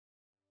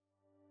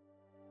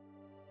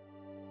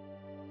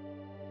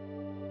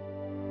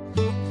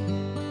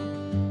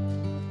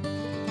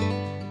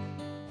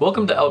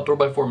Welcome to Outdoor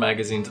x4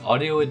 Magazine's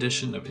audio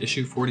edition of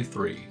issue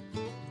 43.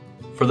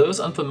 For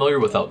those unfamiliar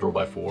with Outdoor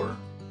x4,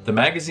 the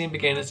magazine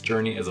began its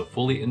journey as a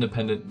fully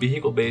independent,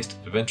 vehicle-based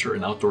adventure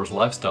and outdoors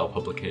lifestyle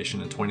publication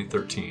in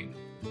 2013.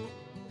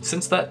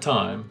 Since that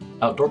time,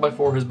 Outdoor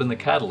x4 has been the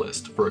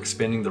catalyst for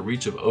expanding the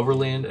reach of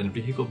overland and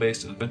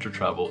vehicle-based adventure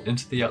travel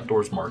into the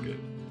outdoors market,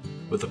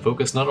 with a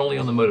focus not only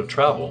on the mode of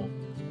travel,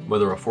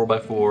 whether a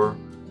 4x4,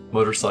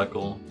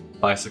 motorcycle,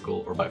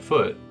 bicycle, or by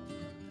foot,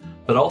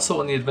 but also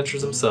on the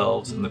adventures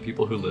themselves and the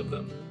people who live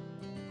them.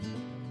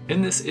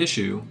 In this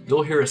issue,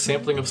 you'll hear a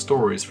sampling of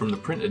stories from the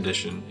print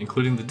edition,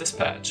 including The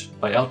Dispatch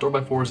by Outdoor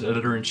x4's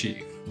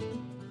editor-in-chief,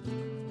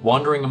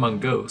 Wandering Among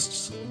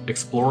Ghosts,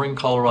 Exploring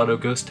Colorado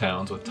Ghost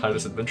Towns with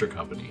Titus Adventure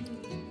Company,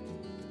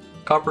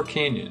 Copper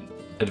Canyon,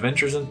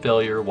 Adventures in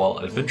Failure while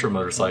adventure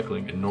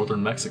motorcycling in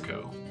northern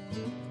Mexico,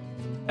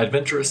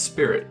 Adventurous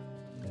Spirit,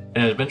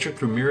 an adventure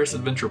through Miras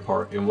Adventure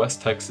Park in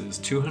West Texas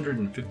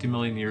 250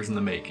 million years in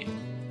the making,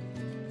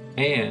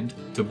 and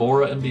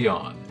Deborah and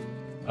Beyond,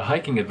 a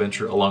hiking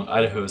adventure along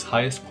Idaho's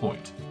highest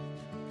point.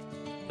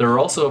 There are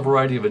also a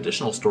variety of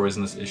additional stories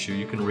in this issue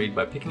you can read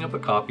by picking up a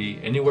copy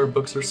anywhere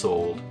books are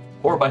sold,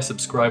 or by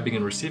subscribing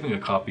and receiving a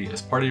copy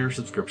as part of your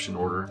subscription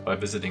order by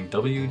visiting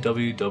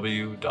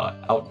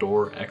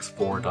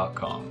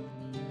www.outdoorx4.com.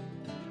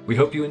 We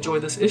hope you enjoy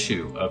this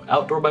issue of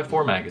Outdoor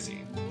x4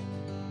 Magazine.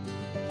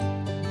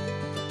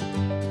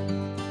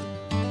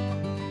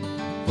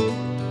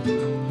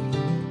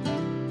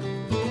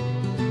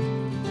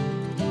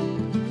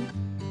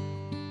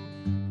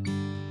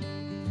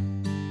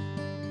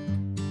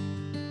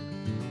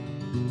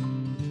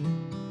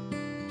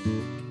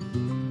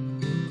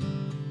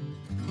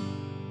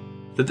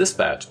 The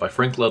Dispatch by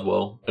Frank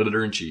Ledwell,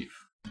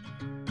 Editor-in-Chief.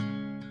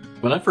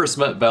 When I first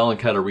met Val and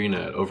Katarina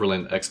at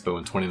Overland Expo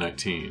in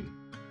 2019,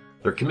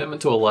 their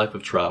commitment to a life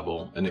of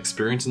travel and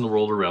experiencing the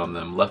world around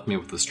them left me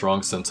with a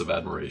strong sense of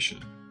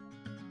admiration.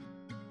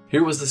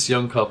 Here was this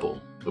young couple,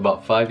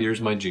 about 5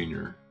 years my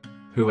junior,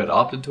 who had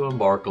opted to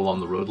embark along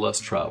the road less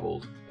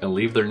traveled and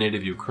leave their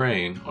native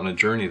Ukraine on a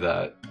journey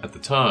that, at the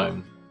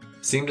time,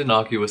 seemed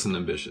innocuous and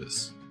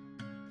ambitious.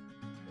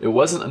 It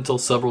wasn't until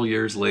several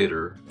years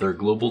later their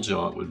global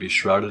jaunt would be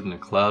shrouded in a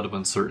cloud of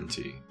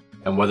uncertainty,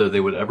 and whether they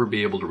would ever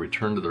be able to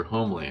return to their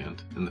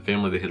homeland and the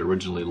family they had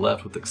originally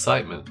left with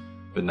excitement,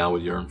 but now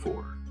would yearn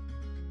for.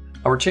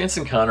 Our chance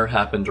encounter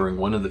happened during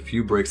one of the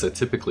few breaks I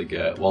typically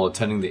get while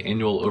attending the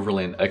annual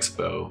Overland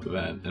Expo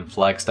event in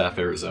Flagstaff,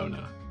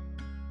 Arizona.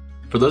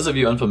 For those of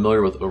you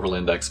unfamiliar with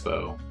Overland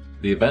Expo,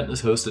 the event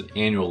is hosted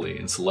annually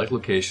in select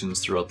locations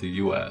throughout the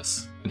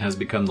U.S. and has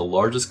become the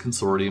largest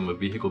consortium of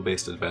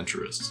vehicle-based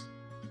adventurists,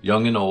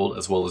 young and old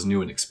as well as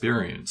new and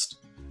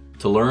experienced,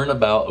 to learn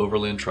about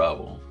overland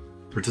travel,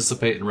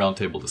 participate in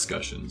roundtable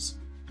discussions,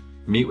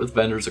 meet with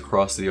vendors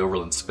across the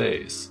overland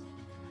space,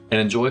 and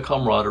enjoy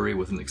camaraderie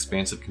with an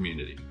expansive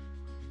community.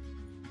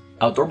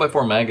 Outdoor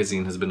x4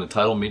 Magazine has been a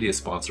title media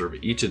sponsor of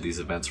each of these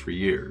events for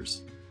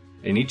years,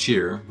 and each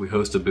year we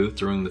host a booth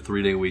during the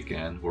 3-day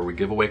weekend where we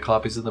give away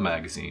copies of the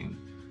magazine,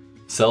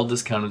 sell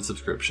discounted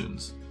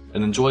subscriptions,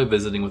 and enjoy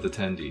visiting with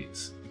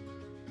attendees.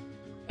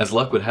 As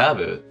luck would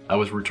have it, I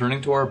was returning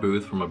to our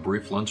booth from a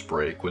brief lunch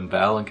break when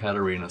Val and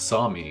Katarina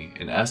saw me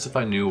and asked if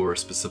I knew where a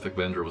specific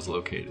vendor was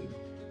located.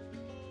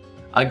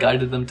 I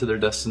guided them to their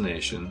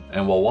destination,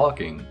 and while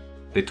walking,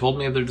 they told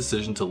me of their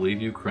decision to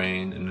leave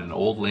Ukraine in an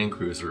old Land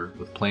Cruiser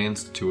with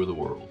plans to tour the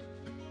world.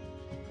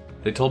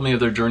 They told me of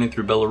their journey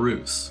through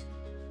Belarus,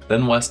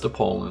 then west to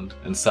Poland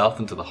and south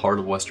into the heart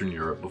of Western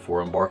Europe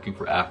before embarking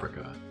for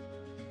Africa,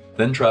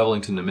 then traveling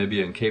to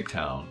Namibia and Cape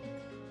Town,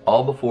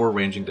 all before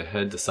arranging to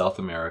head to South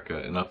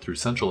America and up through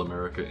Central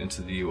America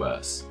into the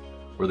US,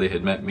 where they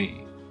had met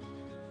me.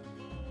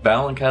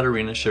 Val and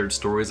Katarina shared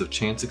stories of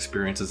chance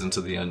experiences into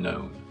the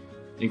unknown,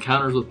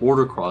 encounters with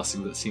border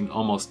crossing that seemed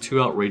almost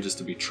too outrageous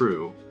to be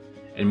true,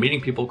 and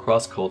meeting people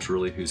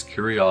cross-culturally whose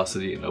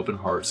curiosity and open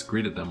hearts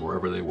greeted them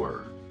wherever they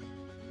were.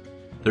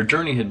 Their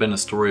journey had been a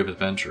story of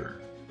adventure.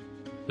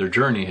 Their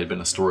journey had been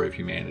a story of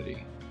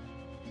humanity.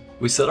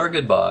 We said our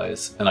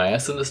goodbyes, and I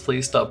asked them to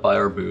please stop by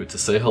our booth to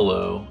say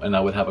hello, and I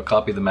would have a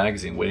copy of the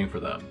magazine waiting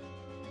for them.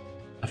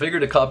 I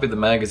figured a copy of the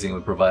magazine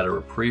would provide a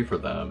reprieve for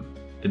them,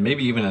 and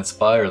maybe even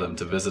inspire them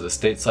to visit a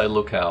stateside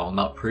locale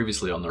not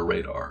previously on their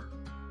radar.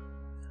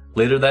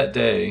 Later that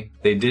day,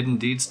 they did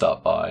indeed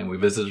stop by, and we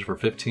visited for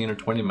 15 or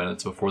 20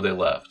 minutes before they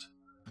left,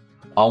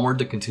 onward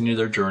to continue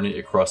their journey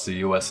across the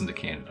US into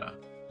Canada.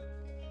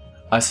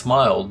 I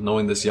smiled,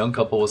 knowing this young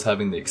couple was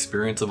having the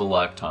experience of a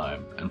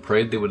lifetime, and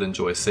prayed they would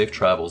enjoy safe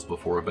travels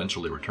before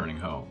eventually returning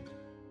home.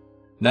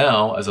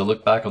 Now, as I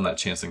look back on that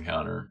chance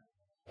encounter,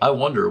 I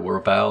wonder where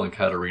Val and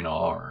Katarina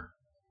are.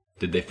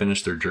 Did they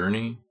finish their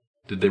journey?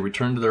 Did they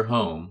return to their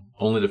home,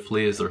 only to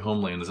flee as their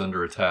homeland is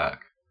under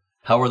attack?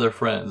 How are their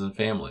friends and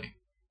family?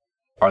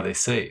 Are they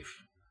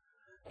safe?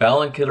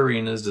 Val and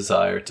Katarina's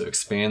desire to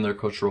expand their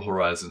cultural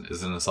horizon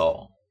is in us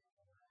all.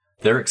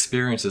 Their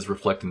experiences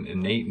reflect an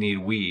innate need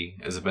we,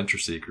 as adventure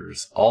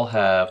seekers, all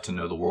have to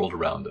know the world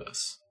around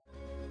us.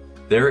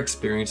 Their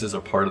experiences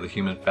are part of the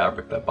human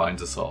fabric that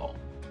binds us all.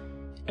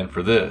 And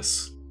for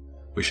this,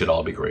 we should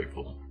all be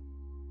grateful.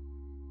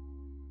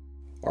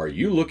 Are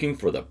you looking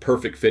for the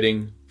perfect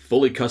fitting,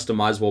 fully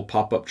customizable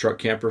pop-up truck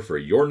camper for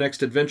your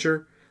next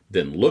adventure?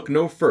 Then look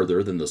no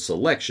further than the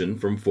selection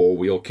from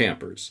 4-Wheel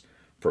Campers.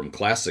 From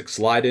classic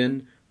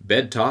slide-in,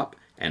 bed top,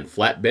 and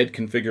flatbed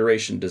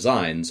configuration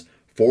designs,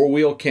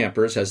 4-Wheel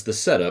Campers has the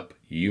setup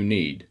you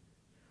need.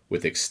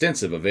 With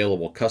extensive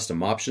available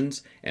custom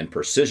options and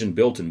precision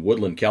built in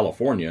Woodland,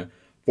 California,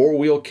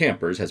 4-Wheel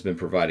Campers has been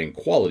providing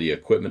quality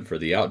equipment for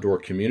the outdoor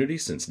community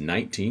since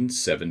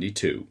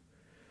 1972.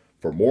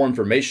 For more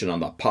information on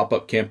the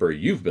pop-up camper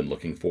you've been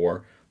looking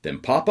for, then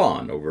pop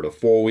on over to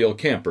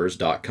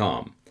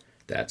 4wheelcampers.com.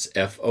 That's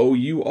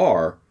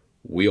F-O-U-R,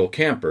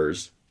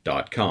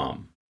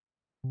 wheelcampers.com.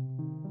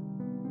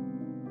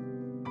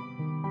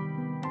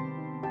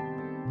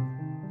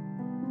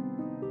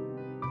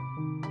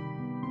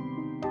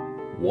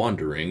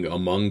 Wandering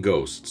Among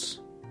Ghosts.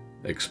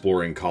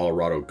 Exploring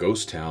Colorado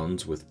Ghost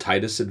Towns with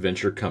Titus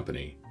Adventure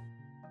Company.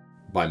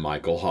 By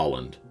Michael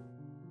Holland.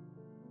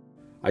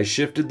 I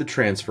shifted the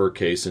transfer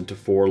case into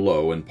 4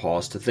 low and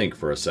paused to think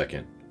for a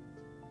second.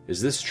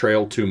 Is this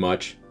trail too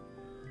much?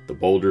 The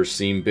boulders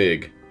seem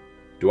big.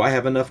 Do I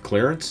have enough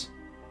clearance?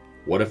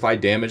 What if I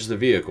damage the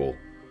vehicle?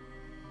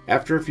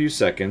 After a few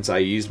seconds,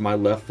 I eased my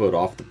left foot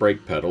off the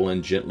brake pedal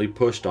and gently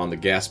pushed on the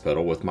gas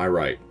pedal with my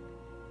right.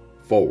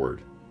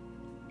 Forward.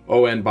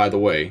 Oh, and by the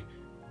way,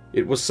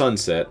 it was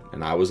sunset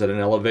and I was at an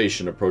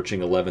elevation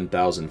approaching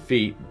 11,000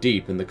 feet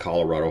deep in the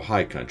Colorado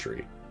high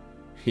country.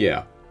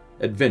 Yeah,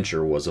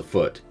 adventure was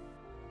afoot.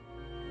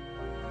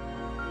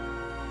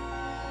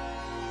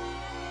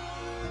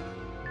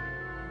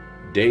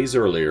 Days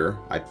earlier,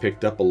 I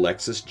picked up a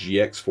Lexus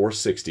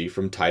GX460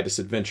 from Titus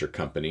Adventure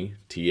Company,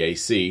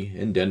 TAC,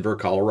 in Denver,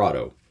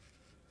 Colorado.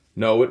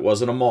 No, it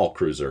wasn't a mall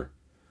cruiser.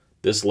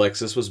 This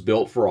Lexus was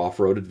built for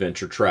off-road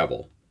adventure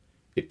travel.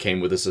 It came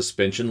with a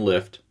suspension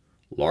lift,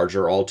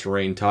 larger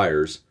all-terrain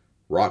tires,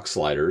 rock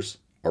sliders,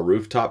 a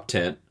rooftop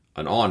tent,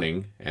 an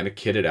awning, and a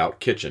kitted-out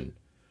kitchen.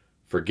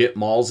 Forget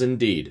malls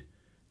indeed.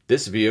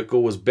 This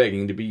vehicle was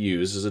begging to be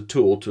used as a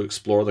tool to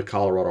explore the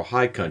Colorado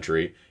high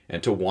country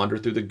and to wander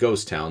through the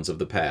ghost towns of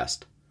the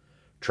past.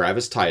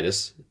 Travis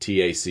Titus,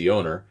 TAC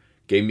owner,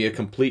 gave me a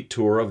complete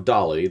tour of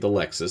Dolly, the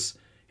Lexus,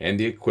 and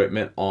the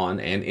equipment on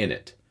and in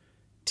it.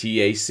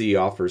 TAC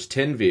offers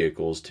 10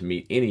 vehicles to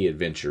meet any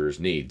adventurer's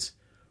needs.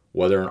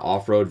 Whether an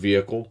off-road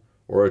vehicle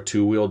or a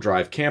 2-wheel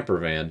drive camper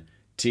van,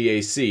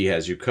 TAC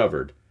has you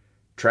covered.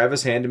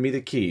 Travis handed me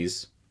the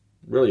keys,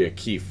 really a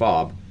key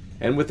fob,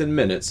 and within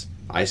minutes,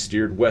 I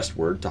steered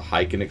westward to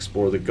hike and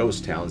explore the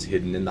ghost towns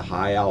hidden in the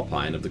high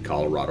alpine of the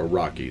Colorado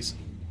Rockies.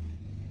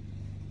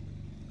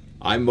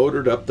 I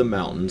motored up the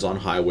mountains on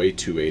Highway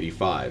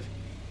 285.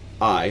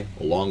 I,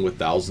 along with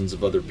thousands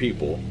of other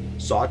people,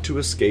 sought to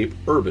escape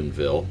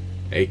Urbanville,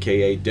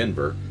 aka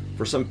Denver,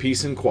 for some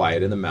peace and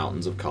quiet in the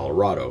mountains of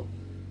Colorado.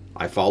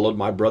 I followed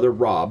my brother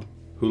Rob,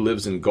 who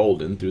lives in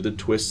Golden, through the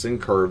twists and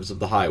curves of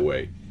the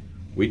highway.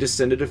 We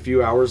descended a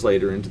few hours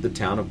later into the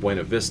town of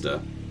Buena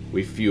Vista.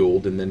 We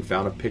fueled and then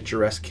found a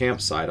picturesque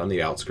campsite on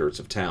the outskirts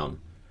of town.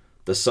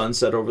 The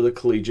sunset over the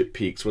collegiate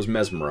peaks was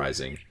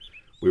mesmerizing.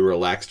 We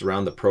relaxed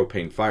around the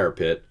propane fire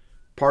pit,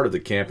 part of the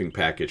camping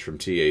package from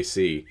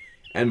TAC,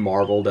 and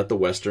marveled at the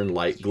western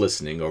light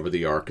glistening over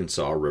the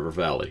Arkansas River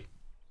Valley.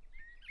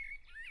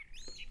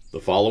 The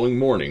following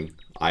morning,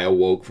 I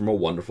awoke from a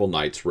wonderful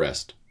night's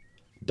rest.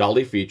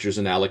 Dolly features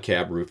an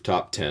Alacab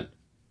rooftop tent.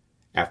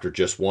 After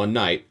just one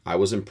night, I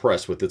was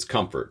impressed with its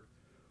comfort.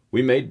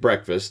 We made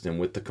breakfast and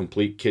with the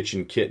complete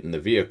kitchen kit in the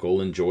vehicle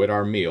enjoyed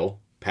our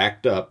meal,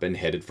 packed up, and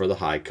headed for the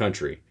high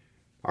country.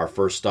 Our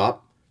first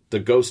stop, the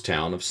ghost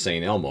town of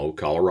St. Elmo,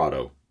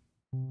 Colorado.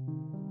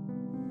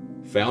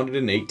 Founded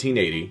in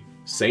 1880,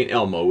 St.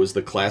 Elmo is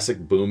the classic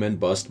boom and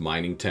bust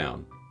mining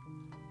town.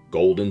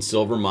 Gold and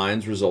silver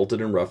mines resulted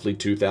in roughly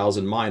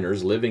 2,000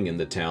 miners living in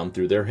the town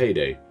through their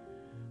heyday.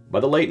 By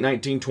the late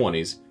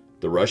 1920s,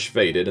 the rush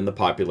faded and the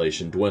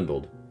population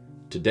dwindled.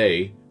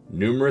 Today,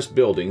 numerous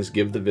buildings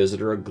give the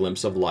visitor a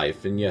glimpse of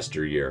life in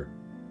yesteryear.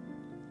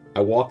 I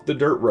walked the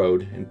dirt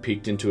road and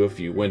peeked into a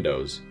few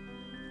windows.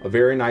 A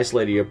very nice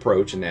lady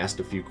approached and asked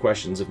a few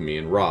questions of me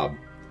and Rob.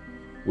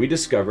 We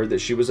discovered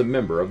that she was a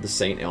member of the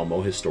St.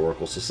 Elmo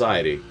Historical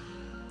Society.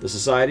 The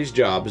society's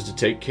job is to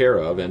take care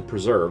of and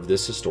preserve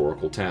this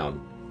historical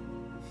town.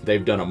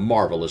 They've done a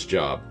marvelous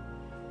job.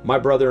 My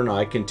brother and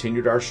I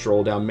continued our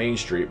stroll down Main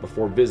Street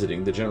before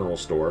visiting the general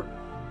store,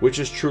 which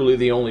is truly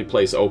the only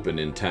place open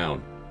in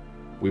town.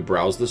 We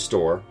browsed the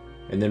store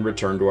and then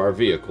returned to our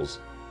vehicles.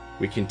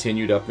 We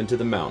continued up into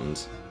the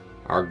mountains.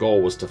 Our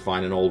goal was to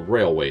find an old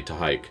railway to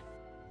hike.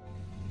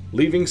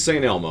 Leaving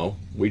St. Elmo,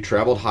 we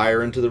traveled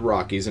higher into the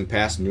Rockies and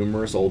passed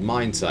numerous old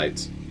mine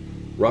sites.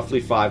 Roughly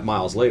 5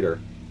 miles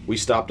later, we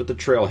stopped at the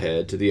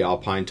trailhead to the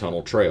Alpine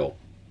Tunnel Trail.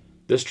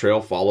 This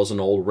trail follows an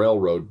old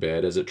railroad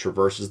bed as it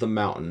traverses the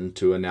mountain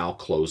to a now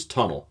closed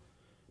tunnel.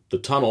 The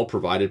tunnel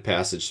provided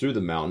passage through the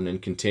mountain and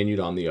continued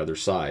on the other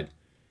side.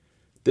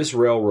 This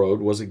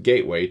railroad was a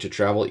gateway to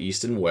travel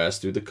east and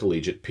west through the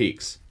collegiate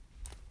peaks.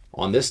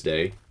 On this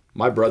day,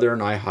 My brother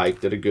and I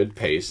hiked at a good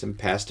pace and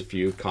passed a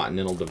few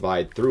Continental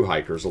Divide through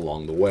hikers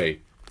along the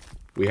way.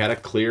 We had a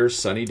clear,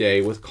 sunny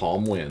day with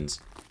calm winds.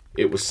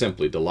 It was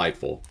simply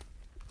delightful.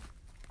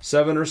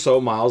 7 or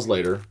so miles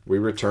later, we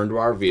returned to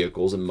our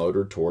vehicles and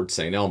motored toward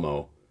St.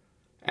 Elmo.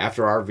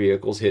 After our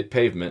vehicles hit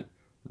pavement,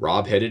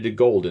 Rob headed to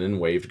Golden and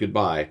waved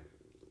goodbye.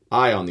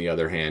 I, on the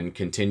other hand,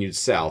 continued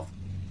south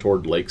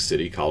toward Lake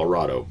City,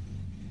 Colorado.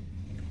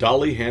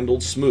 Dolly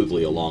handled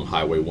smoothly along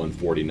Highway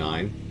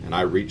 149, and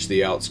I reached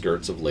the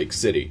outskirts of Lake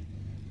City.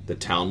 The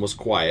town was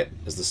quiet,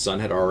 as the sun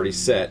had already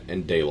set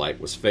and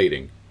daylight was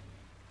fading.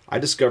 I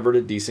discovered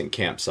a decent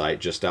campsite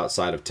just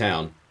outside of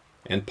town,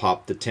 and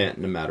popped the tent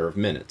in a matter of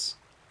minutes.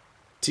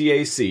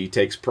 TAC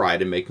takes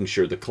pride in making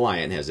sure the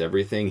client has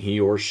everything he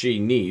or she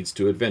needs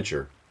to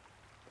adventure.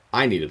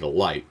 I needed a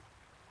light.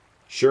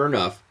 Sure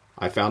enough,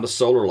 I found a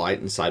solar light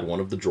inside one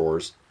of the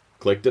drawers,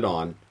 clicked it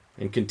on,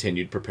 and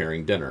continued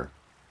preparing dinner.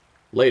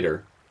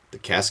 Later, the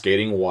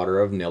cascading water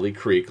of Nellie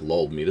Creek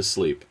lulled me to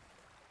sleep.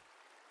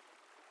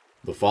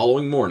 The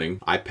following morning,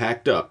 I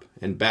packed up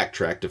and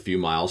backtracked a few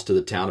miles to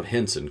the town of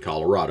Henson,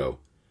 Colorado.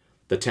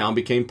 The town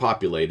became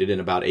populated in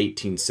about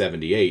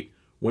 1878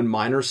 when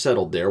miners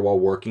settled there while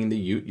working the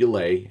Ute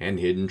Uele and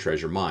Hidden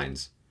Treasure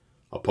mines.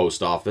 A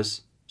post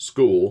office,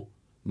 school,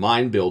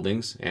 mine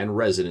buildings, and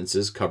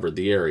residences covered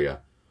the area.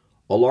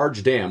 A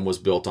large dam was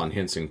built on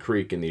Henson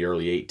Creek in the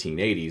early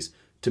 1880s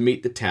to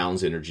meet the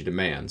town's energy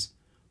demands.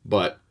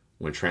 But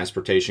when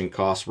transportation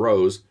costs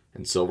rose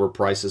and silver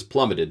prices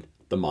plummeted,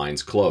 the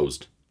mines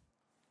closed.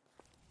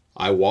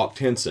 I walked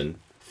Henson,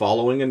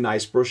 following a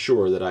nice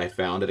brochure that I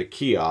found at a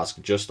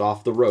kiosk just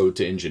off the road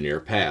to Engineer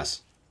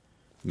Pass.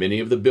 Many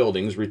of the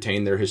buildings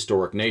retain their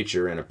historic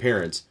nature and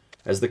appearance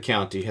as the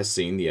county has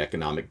seen the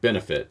economic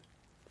benefit.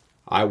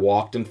 I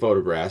walked and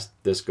photographed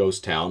this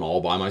ghost town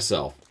all by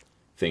myself,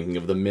 thinking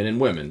of the men and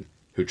women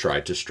who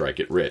tried to strike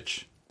it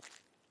rich.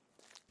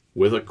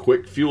 With a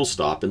quick fuel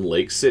stop in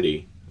Lake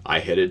City, I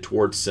headed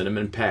toward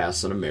Cinnamon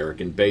Pass and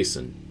American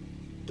Basin.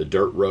 The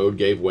dirt road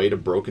gave way to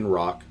broken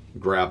rock,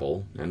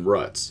 gravel, and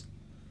ruts.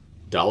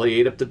 Dolly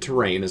ate up the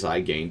terrain as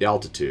I gained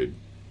altitude.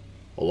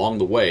 Along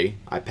the way,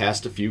 I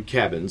passed a few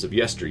cabins of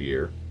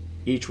yesteryear,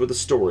 each with a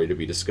story to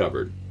be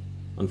discovered.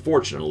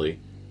 Unfortunately,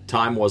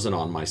 time wasn't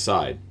on my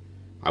side.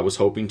 I was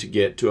hoping to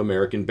get to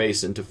American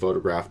Basin to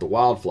photograph the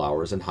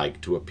wildflowers and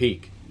hike to a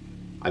peak.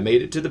 I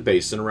made it to the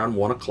basin around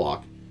 1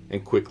 o'clock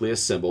and quickly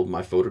assembled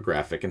my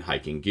photographic and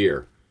hiking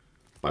gear.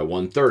 By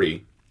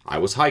 1:30, I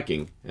was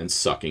hiking and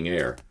sucking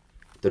air.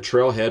 The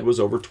trailhead was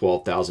over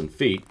 12,000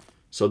 feet,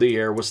 so the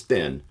air was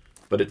thin,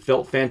 but it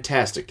felt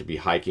fantastic to be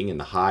hiking in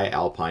the high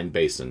alpine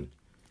basin.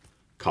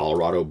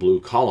 Colorado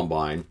blue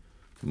columbine,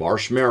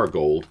 marsh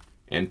marigold,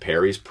 and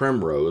Perry's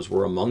primrose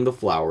were among the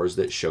flowers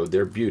that showed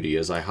their beauty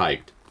as I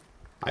hiked.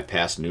 I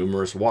passed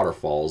numerous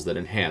waterfalls that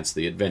enhanced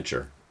the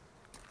adventure.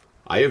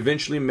 I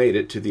eventually made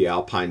it to the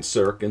Alpine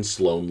Cirque and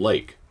Sloan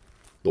Lake.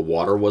 The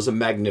water was a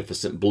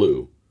magnificent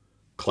blue.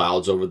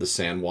 Clouds over the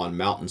San Juan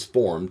Mountains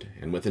formed,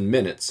 and within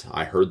minutes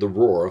I heard the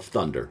roar of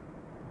thunder.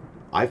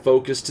 I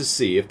focused to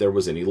see if there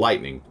was any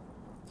lightning.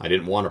 I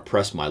didn't want to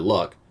press my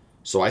luck,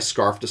 so I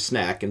scarfed a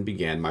snack and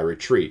began my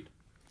retreat.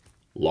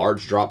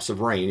 Large drops of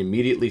rain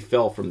immediately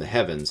fell from the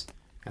heavens,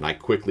 and I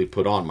quickly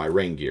put on my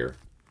rain gear.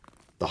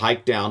 The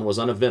hike down was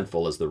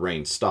uneventful as the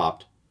rain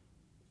stopped.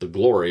 The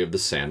glory of the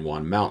San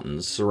Juan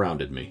Mountains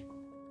surrounded me.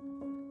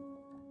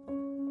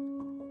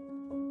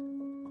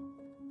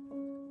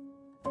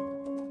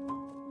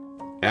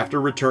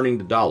 After returning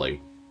to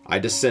Dolly, I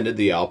descended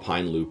the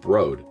Alpine Loop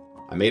Road.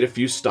 I made a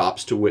few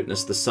stops to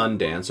witness the sun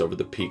dance over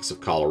the peaks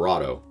of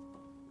Colorado.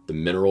 The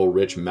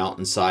mineral-rich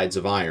mountainsides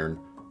of iron,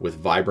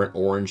 with vibrant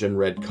orange and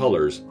red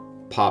colors,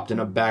 popped in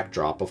a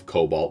backdrop of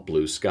cobalt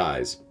blue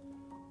skies.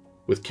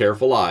 With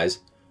careful eyes,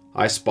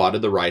 I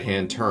spotted the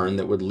right-hand turn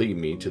that would lead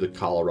me to the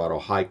Colorado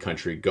high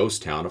country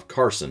ghost town of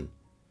Carson.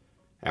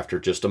 After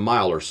just a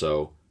mile or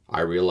so, I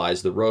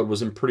realized the road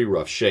was in pretty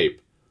rough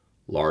shape.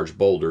 Large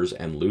boulders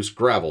and loose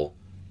gravel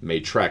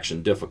made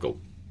traction difficult.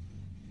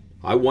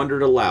 I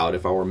wondered aloud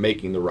if I were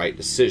making the right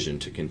decision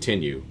to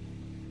continue.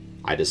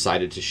 I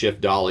decided to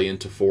shift Dolly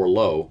into 4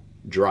 low,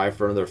 drive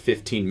for another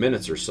 15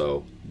 minutes or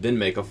so, then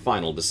make a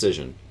final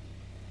decision.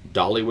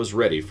 Dolly was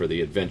ready for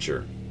the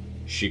adventure.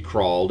 She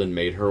crawled and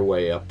made her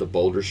way up the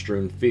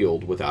boulder-strewn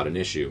field without an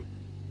issue.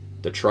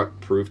 The truck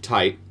proved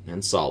tight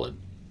and solid.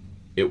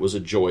 It was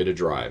a joy to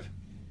drive.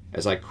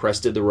 As I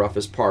crested the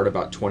roughest part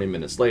about 20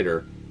 minutes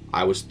later,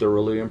 I was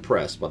thoroughly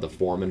impressed by the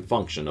form and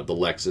function of the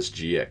Lexus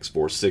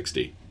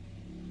GX460.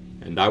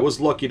 And I was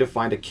lucky to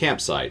find a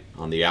campsite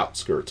on the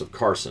outskirts of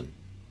Carson.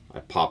 I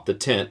popped the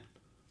tent,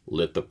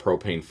 lit the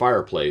propane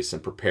fireplace,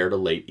 and prepared a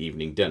late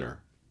evening dinner.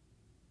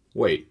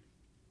 Wait,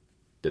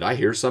 did I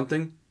hear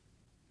something?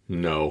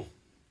 No.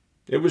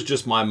 It was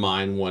just my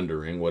mind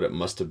wondering what it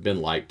must have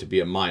been like to be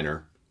a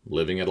miner,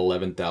 living at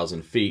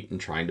 11,000 feet and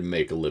trying to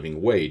make a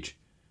living wage.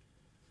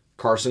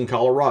 Carson,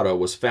 Colorado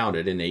was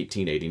founded in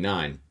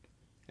 1889.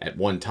 At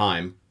one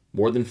time,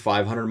 more than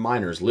 500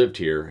 miners lived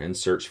here and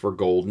searched for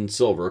gold and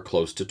silver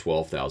close to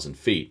 12,000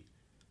 feet.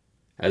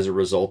 As a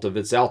result of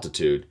its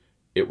altitude,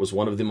 it was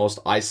one of the most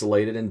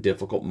isolated and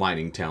difficult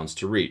mining towns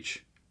to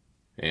reach.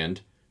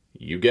 And,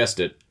 you guessed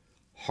it,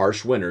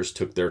 harsh winters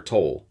took their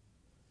toll.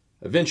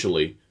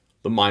 Eventually,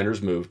 the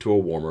miners moved to a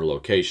warmer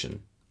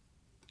location.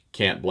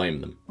 Can't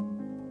blame them.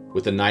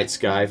 With the night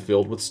sky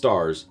filled with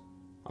stars,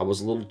 I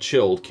was a little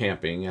chilled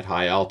camping at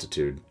high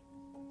altitude.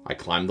 I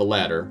climbed the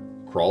ladder,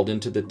 crawled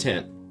into the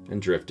tent, and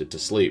drifted to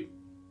sleep.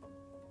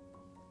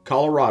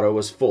 Colorado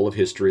was full of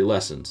history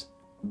lessons.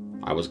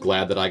 I was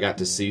glad that I got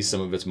to see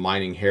some of its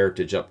mining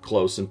heritage up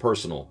close and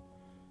personal.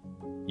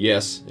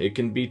 Yes, it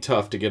can be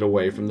tough to get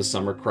away from the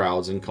summer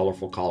crowds in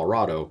colorful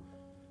Colorado,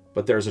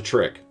 but there's a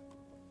trick.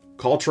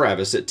 Call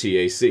Travis at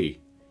TAC.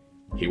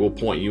 He will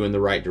point you in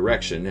the right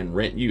direction and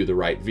rent you the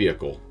right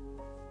vehicle.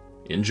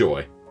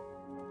 Enjoy.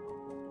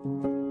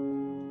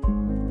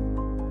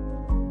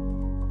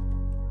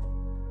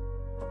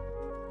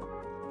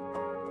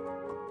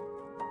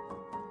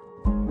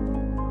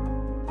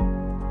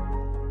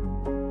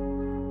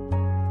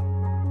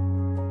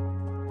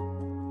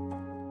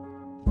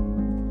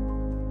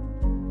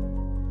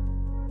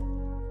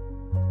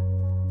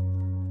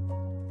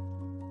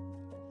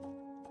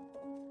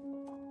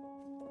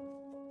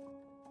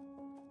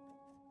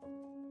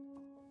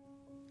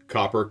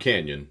 Copper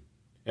Canyon: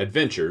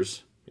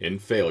 Adventures in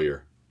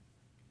Failure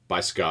by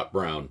Scott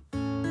Brown.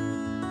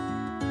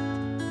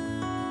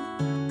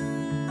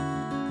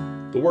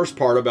 The worst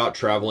part about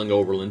traveling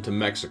overland to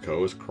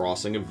Mexico is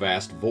crossing a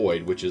vast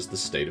void which is the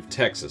state of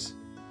Texas.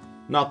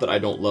 Not that I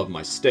don't love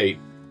my state,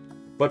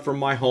 but from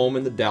my home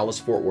in the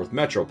Dallas-Fort Worth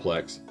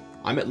Metroplex,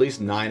 I'm at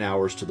least 9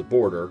 hours to the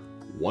border,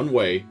 one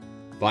way,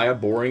 via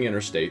boring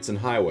interstates and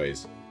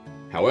highways.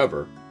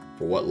 However,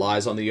 for what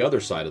lies on the other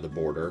side of the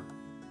border,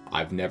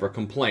 I've never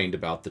complained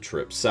about the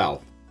trip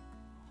south.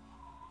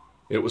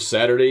 It was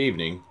Saturday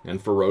evening,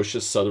 and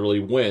ferocious southerly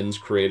winds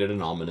created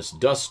an ominous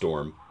dust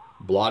storm,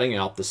 blotting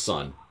out the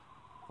sun.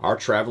 Our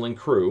traveling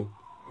crew,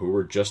 who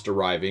were just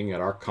arriving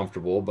at our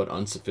comfortable but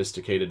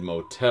unsophisticated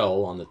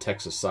motel on the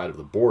Texas side of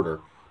the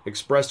border,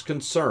 expressed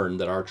concern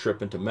that our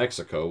trip into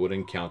Mexico would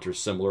encounter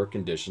similar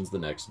conditions the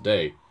next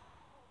day.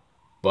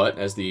 But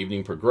as the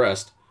evening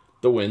progressed,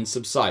 the wind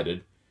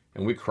subsided,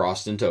 and we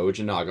crossed into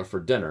Ojinaga for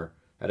dinner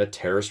at a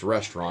terraced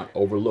restaurant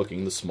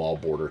overlooking the small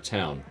border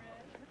town.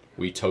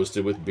 We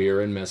toasted with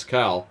beer and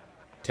mezcal,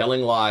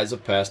 telling lies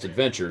of past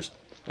adventures,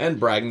 and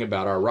bragging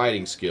about our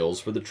riding skills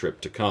for the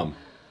trip to come.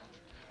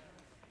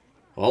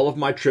 All of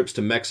my trips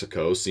to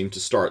Mexico seem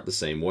to start the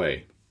same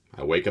way.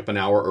 I wake up an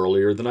hour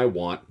earlier than I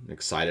want,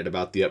 excited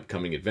about the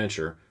upcoming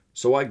adventure,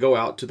 so I go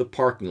out to the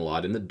parking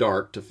lot in the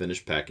dark to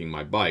finish packing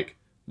my bike,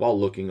 while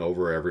looking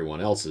over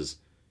everyone else's.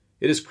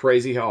 It is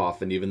crazy how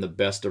often even the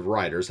best of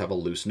riders have a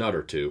loose nut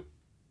or two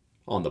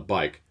on the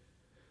bike.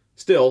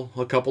 Still,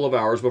 a couple of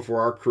hours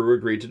before our crew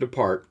agreed to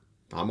depart,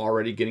 I'm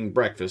already getting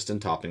breakfast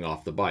and topping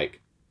off the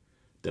bike.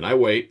 Then I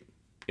wait,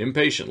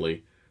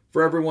 impatiently,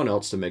 for everyone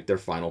else to make their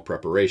final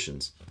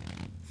preparations.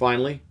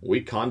 Finally,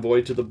 we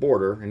convoy to the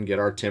border and get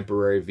our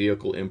temporary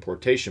vehicle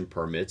importation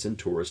permits and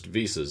tourist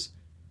visas.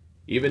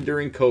 Even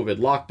during COVID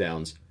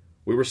lockdowns,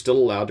 we were still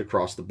allowed to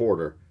cross the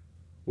border.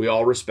 We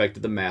all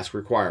respected the mask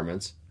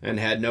requirements and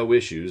had no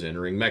issues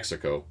entering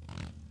Mexico.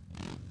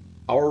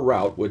 Our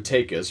route would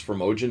take us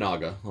from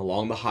Ojinaga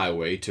along the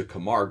highway to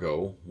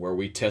Camargo, where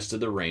we tested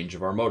the range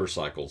of our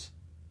motorcycles.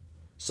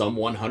 Some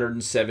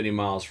 170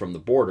 miles from the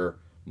border,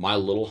 my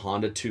little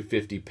Honda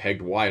 250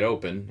 pegged wide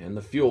open, and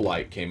the fuel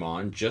light came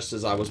on just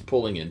as I was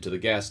pulling into the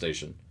gas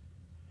station.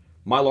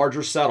 My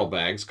larger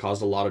saddlebags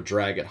caused a lot of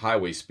drag at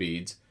highway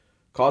speeds,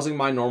 causing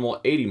my normal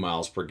 80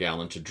 miles per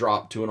gallon to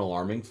drop to an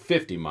alarming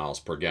 50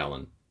 miles per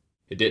gallon.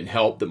 It didn't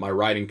help that my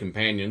riding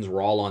companions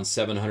were all on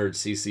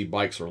 700cc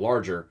bikes or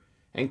larger,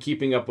 and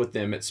keeping up with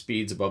them at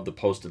speeds above the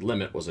posted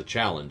limit was a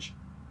challenge.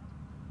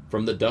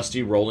 From the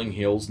dusty rolling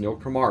hills near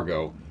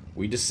Camargo,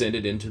 we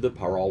descended into the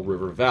Parral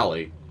River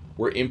Valley,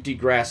 where empty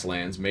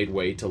grasslands made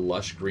way to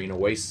lush green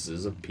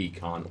oases of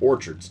pecan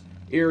orchards,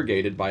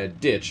 irrigated by a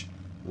ditch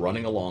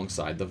running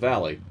alongside the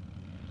valley.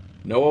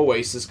 No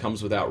oasis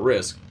comes without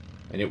risk,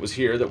 and it was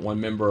here that one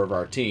member of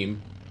our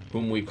team,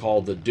 whom we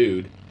called the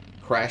Dude,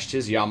 crashed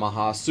his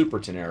Yamaha Super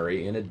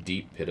Tenere in a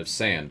deep pit of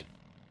sand.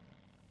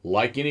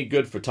 Like any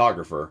good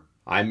photographer,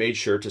 I made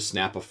sure to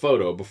snap a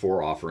photo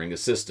before offering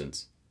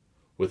assistance.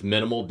 With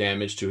minimal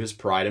damage to his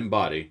pride and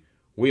body,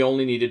 we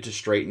only needed to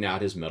straighten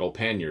out his metal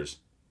panniers.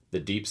 The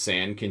deep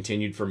sand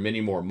continued for many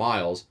more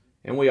miles,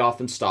 and we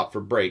often stopped for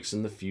breaks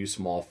in the few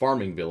small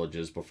farming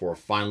villages before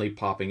finally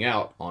popping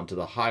out onto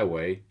the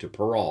highway to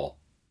Parral.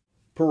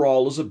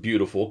 Parral is a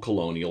beautiful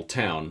colonial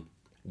town,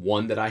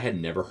 one that I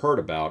had never heard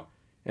about,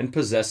 and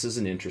possesses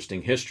an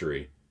interesting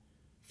history.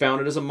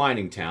 Founded as a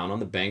mining town on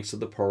the banks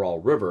of the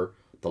Parral River,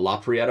 the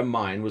La Prieta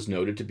mine was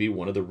noted to be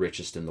one of the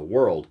richest in the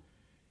world.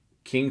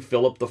 King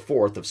Philip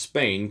IV of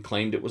Spain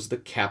claimed it was the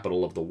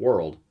capital of the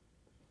world.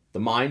 The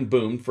mine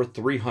boomed for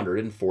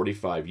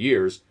 345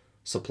 years,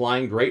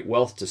 supplying great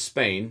wealth to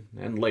Spain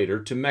and later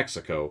to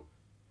Mexico.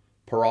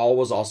 Parral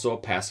was also a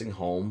passing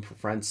home for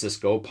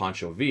Francisco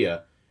Pancho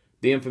Villa,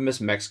 the infamous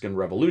Mexican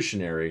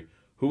revolutionary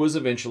who was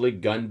eventually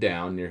gunned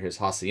down near his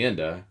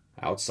hacienda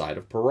outside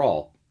of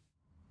Parral.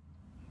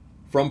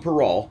 From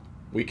Parral,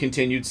 we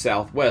continued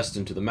southwest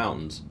into the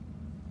mountains.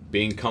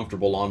 Being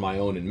comfortable on my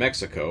own in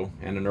Mexico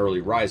and an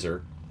early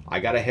riser, I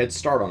got a head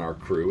start on our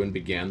crew and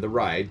began the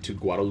ride to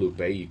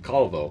Guadalupe y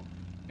Calvo,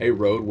 a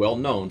road well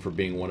known for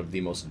being one of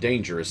the most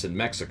dangerous in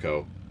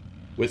Mexico,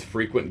 with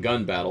frequent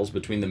gun battles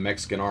between the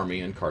Mexican army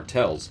and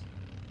cartels.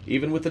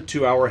 Even with a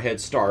 2-hour head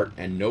start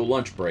and no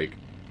lunch break,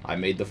 I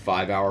made the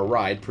 5-hour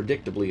ride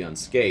predictably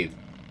unscathed,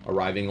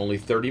 arriving only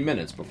 30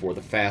 minutes before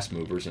the fast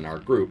movers in our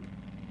group.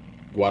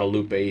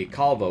 Guadalupe y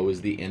Calvo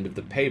is the end of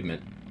the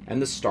pavement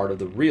and the start of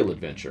the real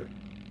adventure.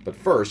 But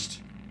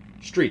first,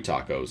 street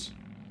tacos.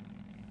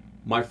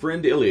 My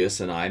friend Ilias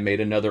and I made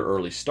another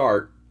early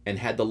start and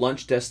had the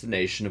lunch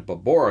destination of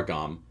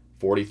Baboragam,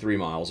 43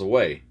 miles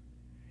away.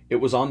 It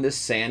was on this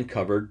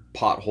sand-covered,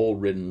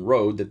 pothole-ridden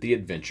road that the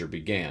adventure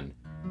began.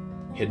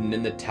 Hidden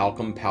in the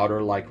talcum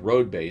powder-like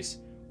road base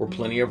were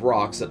plenty of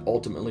rocks that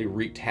ultimately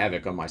wreaked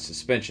havoc on my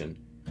suspension.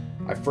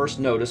 I first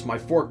noticed my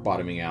fork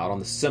bottoming out on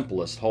the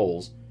simplest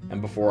holes,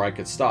 and before I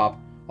could stop,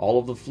 all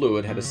of the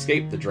fluid had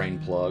escaped the drain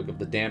plug of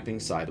the damping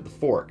side of the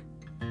fork.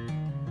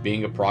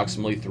 Being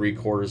approximately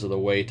 3/4 of the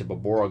way to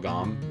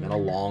Baboragam meant a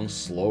long,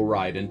 slow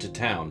ride into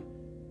town.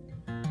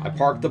 I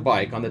parked the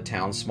bike on the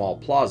town's small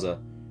plaza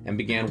and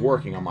began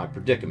working on my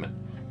predicament.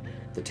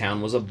 The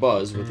town was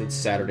abuzz with its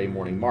Saturday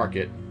morning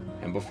market,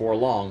 and before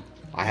long,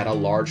 I had a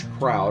large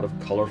crowd of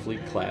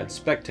colorfully clad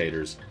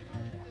spectators.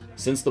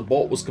 Since the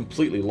bolt was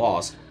completely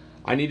lost,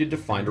 I needed to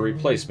find a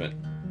replacement.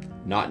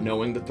 Not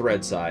knowing the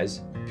thread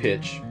size,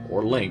 pitch,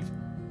 or length,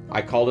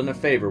 I called in a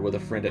favor with a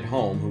friend at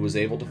home who was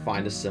able to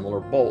find a similar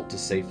bolt to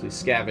safely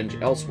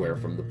scavenge elsewhere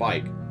from the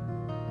bike.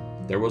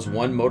 There was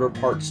one motor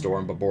parts store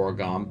in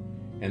Baboragam,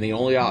 and the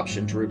only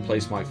option to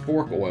replace my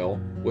fork oil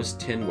was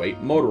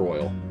 10-weight motor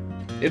oil.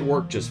 It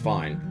worked just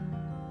fine.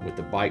 With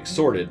the bike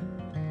sorted,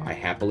 I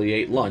happily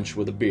ate lunch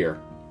with a beer.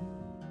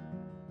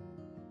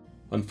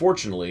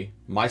 Unfortunately,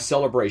 my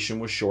celebration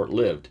was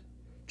short-lived.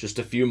 Just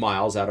a few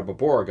miles out of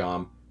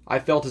Baboragam, I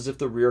felt as if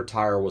the rear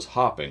tire was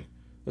hopping,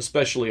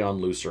 especially on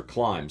looser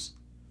climbs.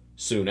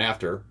 Soon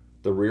after,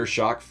 the rear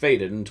shock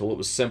faded until it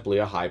was simply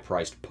a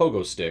high-priced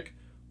pogo stick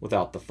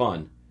without the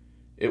fun.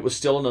 It was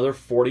still another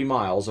 40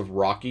 miles of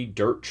rocky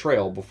dirt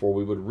trail before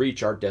we would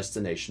reach our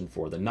destination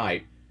for the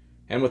night,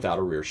 and without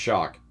a rear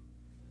shock.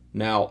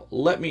 Now,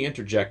 let me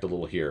interject a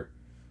little here.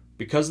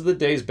 Because of the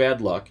day's bad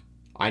luck,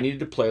 I needed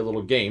to play a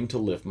little game to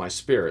lift my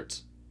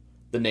spirits.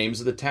 The names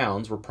of the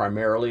towns were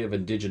primarily of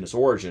indigenous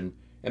origin,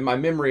 and my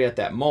memory at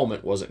that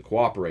moment wasn't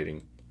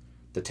cooperating.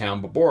 The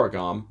town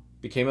Baboragam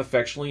became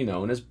affectionately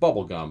known as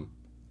Bubblegum.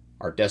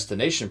 Our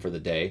destination for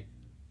the day,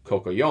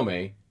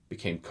 Cocoyome,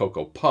 became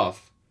Cocoa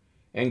Puff,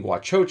 and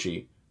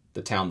Guachochi,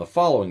 the town the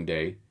following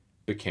day,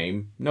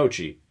 became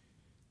Nochi.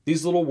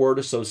 These little word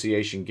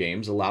association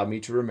games allowed me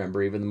to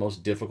remember even the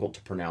most difficult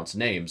to pronounce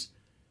names.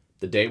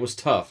 The day was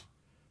tough,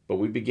 but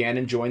we began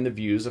enjoying the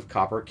views of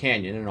Copper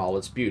Canyon in all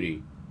its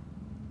beauty.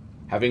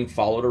 Having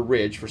followed a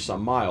ridge for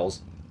some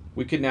miles,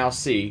 we could now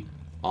see,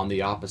 on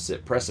the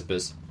opposite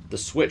precipice, the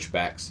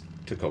switchbacks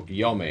to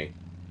Cocoyome.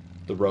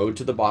 The road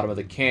to the bottom of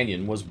the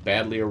canyon was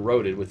badly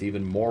eroded with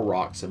even more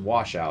rocks and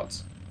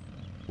washouts.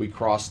 We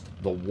crossed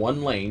the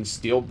one-lane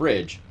steel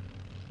bridge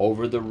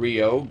over the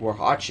Rio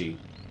Guarachi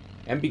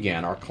and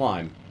began our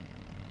climb,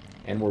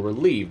 and were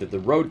relieved that the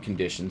road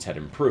conditions had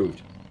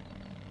improved.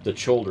 The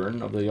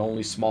children of the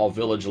only small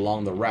village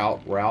along the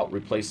route were out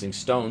replacing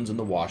stones in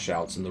the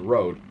washouts in the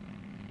road.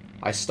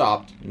 I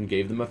stopped and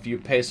gave them a few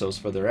pesos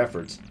for their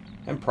efforts,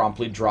 and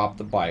promptly dropped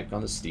the bike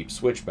on the steep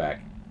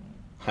switchback.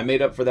 I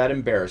made up for that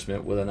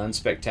embarrassment with an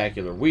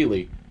unspectacular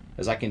wheelie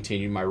as I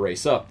continued my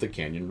race up the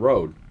canyon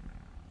road.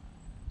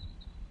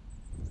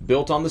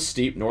 Built on the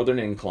steep northern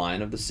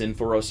incline of the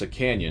Sinforosa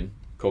Canyon,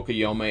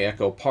 Cocoyome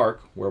Echo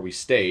Park, where we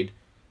stayed,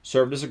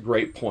 served as a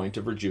great point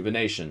of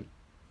rejuvenation.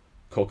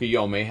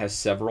 Cocoyome has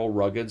several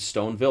rugged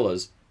stone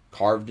villas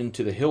carved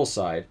into the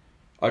hillside,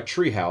 a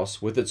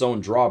treehouse with its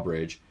own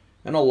drawbridge,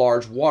 and a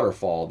large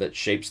waterfall that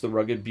shapes the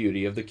rugged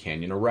beauty of the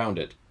canyon around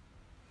it.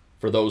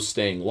 For those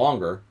staying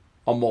longer,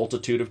 a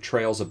multitude of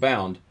trails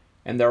abound,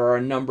 and there are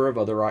a number of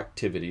other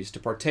activities to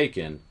partake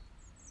in.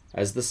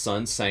 As the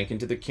sun sank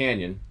into the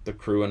canyon, the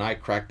crew and I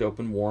cracked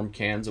open warm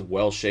cans of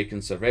well-shaken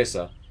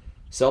cerveza,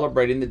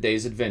 celebrating the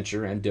day's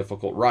adventure and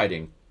difficult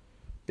riding.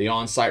 The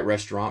on-site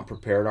restaurant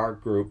prepared our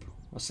group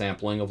a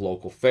sampling of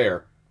local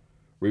fare.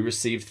 We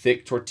received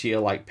thick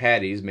tortilla-like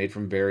patties made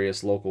from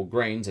various local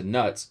grains and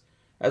nuts,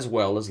 as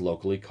well as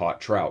locally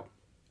caught trout.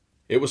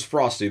 It was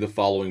frosty the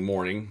following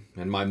morning,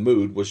 and my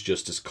mood was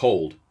just as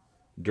cold.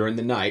 During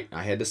the night,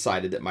 I had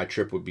decided that my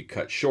trip would be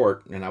cut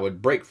short, and I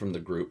would break from the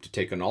group to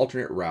take an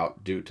alternate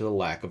route due to the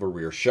lack of a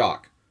rear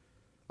shock.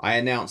 I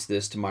announced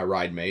this to my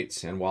ride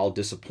mates, and while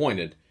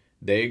disappointed,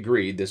 they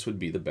agreed this would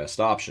be the best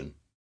option.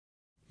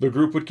 The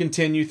group would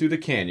continue through the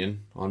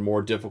canyon, on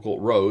more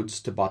difficult roads,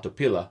 to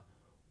Batopila,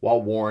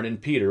 while Warren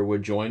and Peter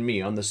would join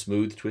me on the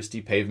smooth,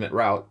 twisty pavement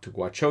route to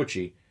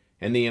Guachochi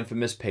and the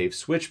infamous paved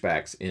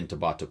switchbacks into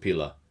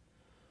Batopila.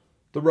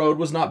 The road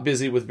was not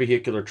busy with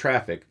vehicular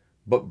traffic,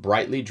 but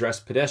brightly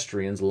dressed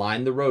pedestrians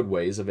lined the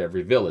roadways of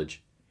every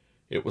village.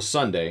 It was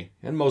Sunday,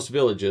 and most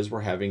villages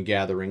were having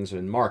gatherings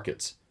and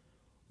markets.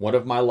 One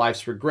of my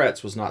life's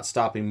regrets was not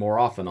stopping more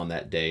often on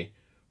that day,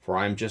 for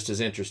I am just as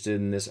interested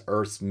in this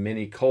Earth's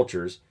many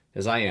cultures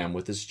as I am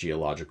with its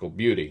geological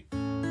beauty.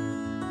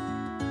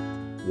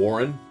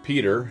 Warren,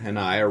 Peter, and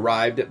I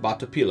arrived at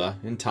Batupila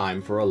in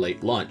time for a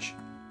late lunch,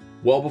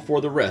 well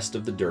before the rest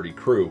of the dirty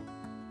crew.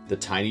 The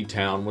tiny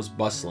town was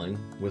bustling,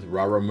 with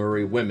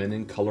Raramuri women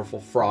in colorful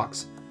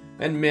frocks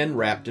and men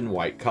wrapped in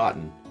white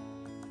cotton.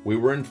 We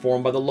were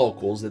informed by the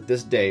locals that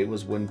this day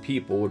was when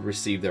people would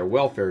receive their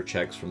welfare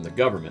checks from the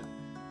government.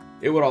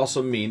 It would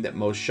also mean that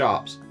most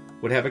shops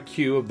would have a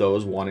queue of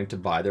those wanting to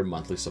buy their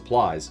monthly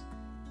supplies.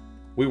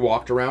 We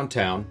walked around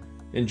town,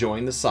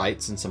 enjoying the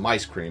sights and some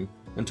ice cream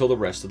until the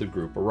rest of the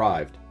group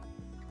arrived.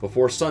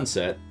 Before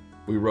sunset,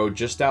 we rode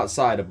just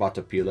outside of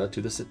Batupila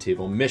to the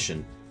Sativo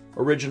Mission,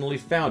 originally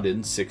founded in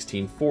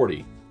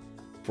 1640.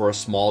 For a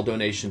small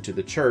donation to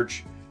the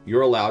church,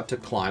 you're allowed to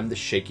climb the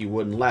shaky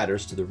wooden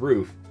ladders to the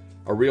roof,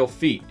 a real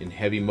feat in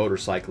heavy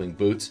motorcycling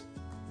boots.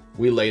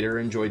 We later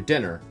enjoyed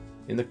dinner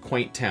in the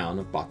quaint town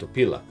of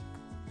Batupila.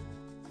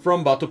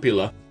 From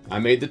Batupila, I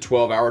made the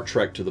 12-hour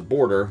trek to the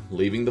border,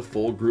 leaving the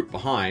full group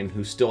behind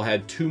who still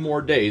had 2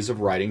 more days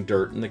of riding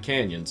dirt in the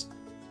canyons.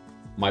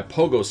 My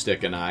pogo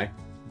stick and I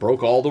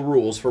broke all the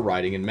rules for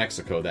riding in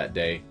Mexico that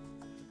day,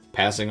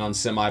 passing on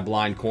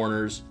semi-blind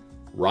corners,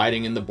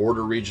 riding in the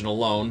border region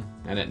alone,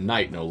 and at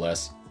night no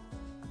less.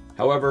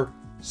 However,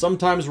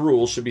 sometimes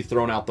rules should be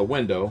thrown out the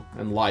window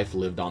and life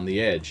lived on the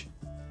edge.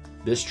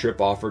 This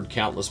trip offered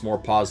countless more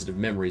positive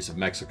memories of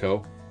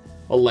Mexico,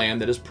 a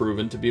land that has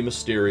proven to be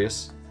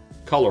mysterious,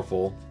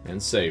 colorful,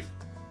 and safe,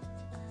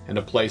 and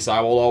a place I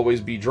will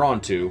always be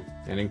drawn to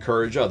and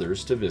encourage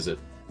others to visit.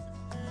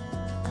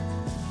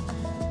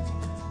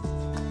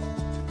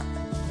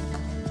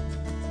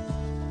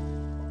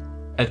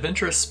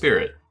 Adventurous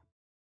Spirit.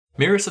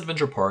 Mirus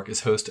Adventure Park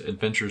is host to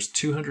adventures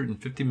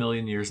 250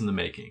 million years in the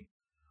making.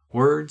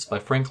 Words by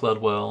Frank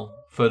Ledwell,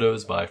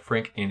 photos by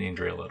Frank and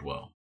Andrea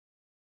Ledwell.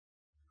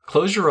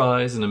 Close your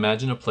eyes and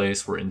imagine a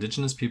place where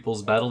indigenous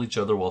peoples battle each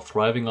other while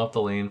thriving off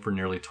the land for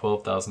nearly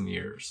 12,000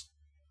 years.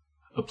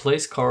 A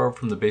place carved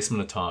from the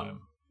basement of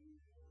time.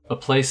 A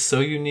place so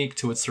unique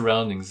to its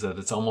surroundings that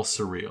it's almost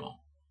surreal.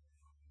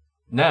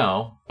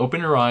 Now,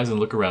 open your eyes and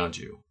look around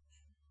you.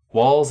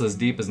 Walls as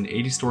deep as an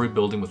 80-story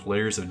building with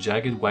layers of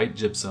jagged white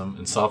gypsum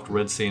and soft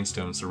red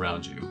sandstone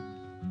surround you.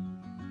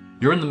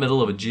 You're in the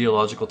middle of a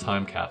geological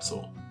time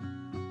capsule.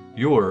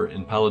 You're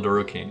in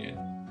Paladoro Canyon.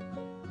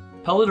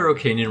 Paladoro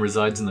Canyon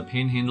resides in the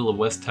panhandle of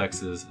West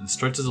Texas and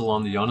stretches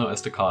along the Llano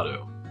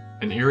Estacado,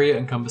 an area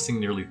encompassing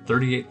nearly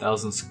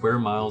 38,000 square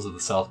miles of the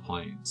South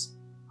Plains.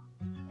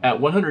 At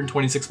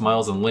 126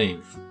 miles in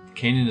length, the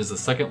canyon is the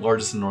second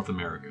largest in North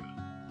America.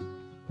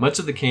 Much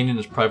of the canyon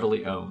is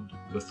privately owned,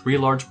 with 3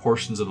 large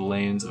portions of the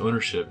land's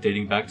ownership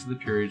dating back to the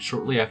period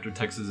shortly after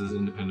Texas's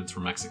independence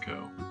from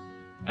Mexico,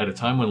 at a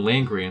time when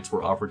land grants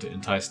were offered to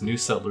entice new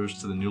settlers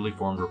to the newly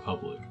formed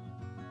republic.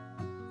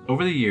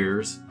 Over the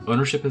years,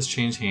 ownership has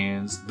changed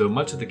hands, though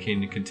much of the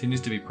canyon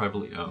continues to be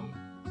privately owned,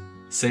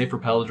 save for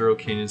Paladoro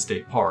Canyon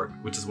State Park,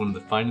 which is one of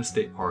the finest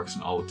state parks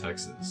in all of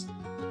Texas.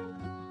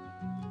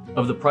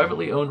 Of the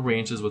privately owned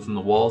ranches within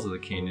the walls of the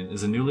canyon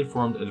is a newly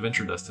formed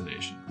adventure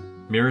destination,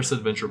 Mirus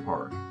Adventure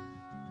Park.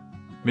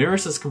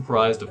 Mirus is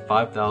comprised of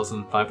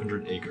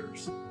 5,500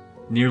 acres,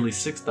 nearly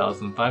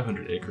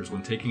 6,500 acres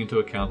when taking into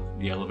account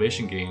the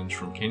elevation gains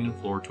from canyon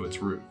floor to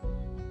its roof,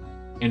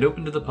 and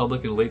opened to the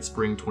public in late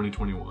spring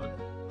 2021.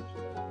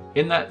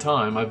 In that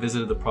time, I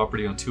visited the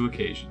property on 2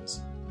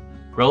 occasions,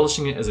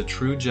 relishing it as a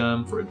true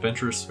gem for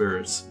adventurous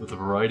spirits with a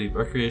variety of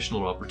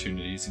recreational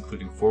opportunities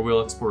including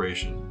 4-wheel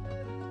exploration,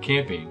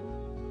 camping,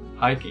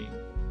 hiking,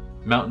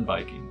 mountain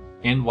biking,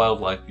 and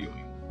wildlife viewing.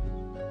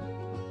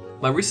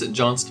 My recent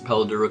jaunts to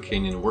Paladoro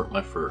Canyon weren't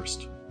my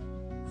first.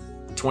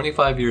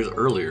 25 years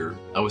earlier,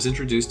 I was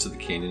introduced to the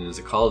canyon as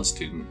a college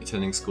student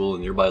attending school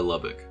in nearby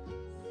Lubbock,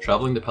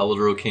 traveling to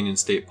Paladoro Canyon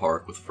State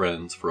Park with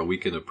friends for a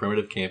weekend of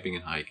primitive camping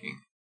and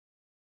hiking.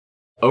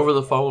 Over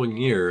the following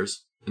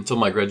years, until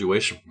my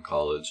graduation from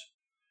college,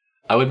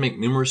 I would make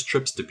numerous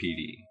trips to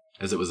PD,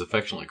 as it was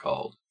affectionately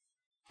called,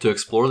 to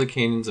explore the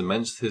canyon's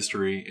immense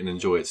history and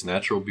enjoy its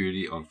natural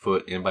beauty on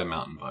foot and by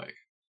mountain bike.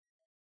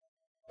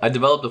 I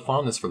developed a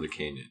fondness for the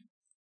canyon,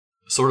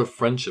 a sort of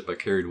friendship I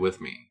carried with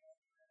me,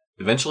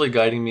 eventually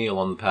guiding me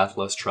along the path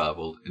less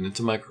traveled and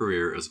into my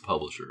career as a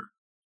publisher.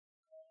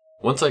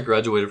 Once I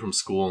graduated from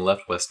school and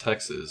left West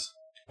Texas,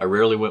 I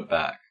rarely went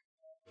back,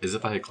 as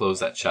if I had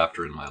closed that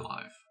chapter in my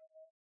life.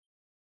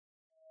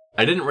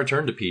 I didn't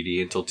return to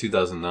PD until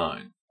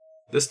 2009,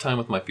 this time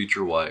with my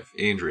future wife,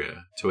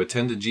 Andrea, to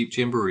attend a Jeep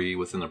Jamboree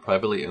within a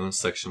privately owned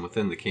section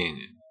within the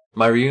canyon.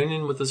 My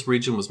reunion with this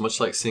region was much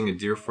like seeing a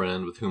dear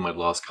friend with whom I'd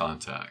lost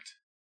contact.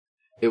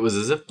 It was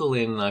as if the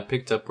land and I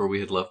picked up where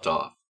we had left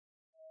off,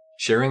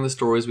 sharing the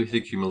stories we had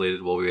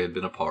accumulated while we had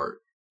been apart.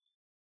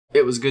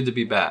 It was good to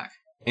be back,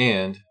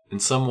 and, in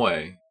some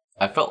way,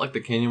 I felt like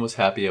the canyon was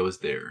happy I was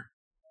there,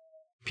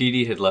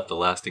 PD had left a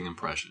lasting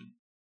impression.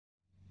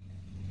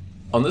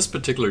 On this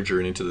particular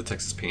journey to the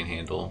Texas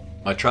Panhandle,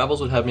 my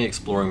travels would have me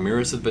exploring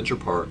Mirus Adventure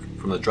Park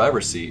from the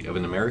driver's seat of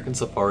an American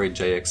Safari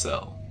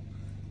JXL,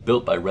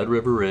 built by Red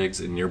River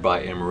Rigs in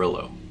nearby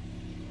Amarillo.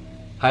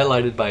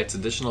 Highlighted by its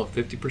additional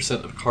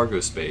 50% of cargo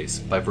space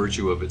by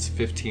virtue of its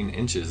 15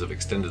 inches of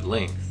extended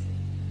length,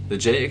 the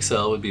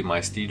JXL would be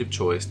my steed of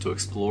choice to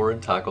explore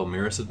and tackle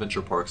Mirus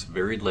Adventure Park's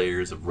varied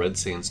layers of red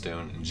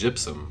sandstone and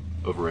gypsum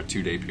over a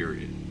 2-day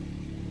period.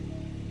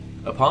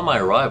 Upon my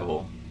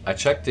arrival, I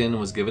checked in and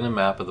was given a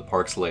map of the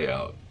park's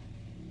layout.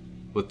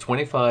 With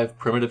 25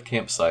 primitive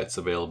campsites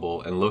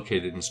available and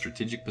located in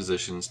strategic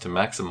positions to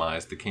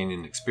maximize the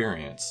canyon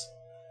experience,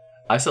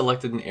 I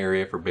selected an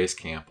area for base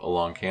camp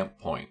along Camp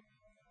Point,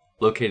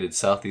 located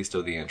southeast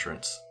of the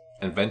entrance,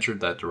 and ventured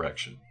that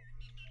direction.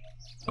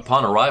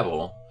 Upon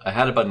arrival, I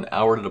had about an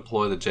hour to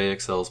deploy the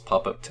JXL's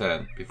pop-up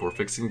tent before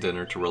fixing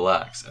dinner to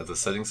relax as the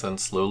setting sun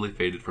slowly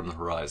faded from the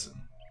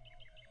horizon.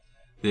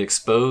 The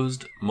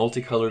exposed,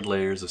 multicolored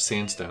layers of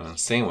sandstone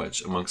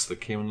sandwiched amongst the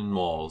canyon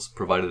walls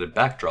provided a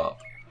backdrop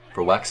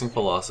for waxing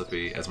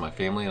philosophy as my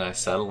family and I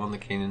sat along the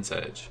canyon's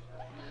edge,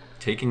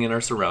 taking in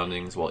our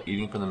surroundings while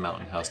eating from the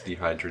Mountain House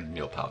dehydrated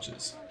meal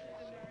pouches.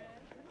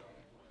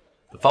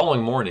 The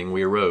following morning,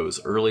 we arose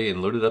early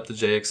and loaded up the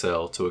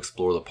JXL to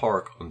explore the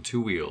park on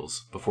 2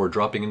 wheels before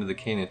dropping into the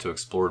canyon to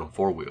explore it on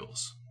 4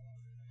 wheels.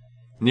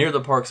 Near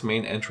the park's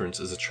main entrance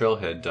is a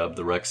trailhead dubbed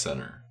the Rec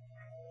Center.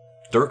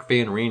 Dirk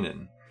Van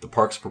Reenen, the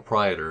park's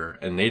proprietor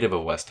and native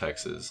of West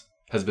Texas,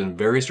 has been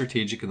very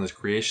strategic in the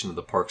creation of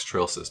the park's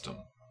trail system.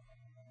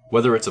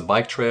 Whether it's a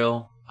bike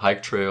trail,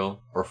 hike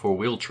trail, or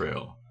 4-wheel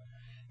trail,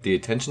 the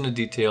attention to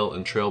detail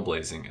and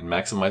trailblazing and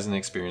maximizing the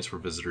experience for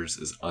visitors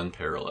is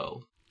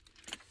unparalleled.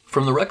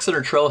 From the Rec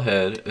Center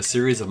trailhead, a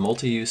series of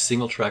multi-use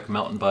single-track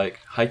mountain bike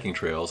hiking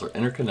trails are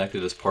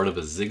interconnected as part of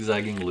a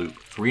zigzagging loop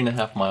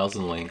 3.5 miles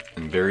in length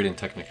and varied in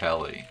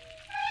technicality.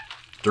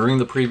 During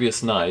the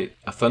previous night,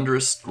 a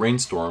thunderous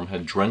rainstorm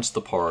had drenched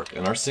the park,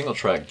 and our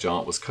single-track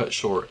jaunt was cut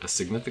short as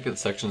significant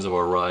sections of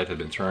our ride had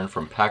been turned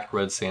from packed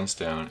red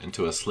sandstone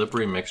into a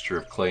slippery mixture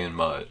of clay and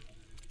mud.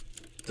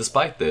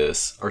 Despite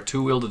this, our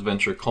 2-wheeled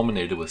adventure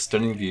culminated with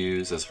stunning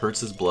views as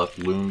Hertz's Bluff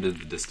loomed in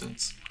the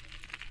distance.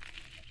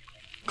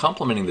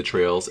 Complementing the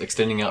trails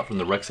extending out from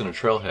the Rec Center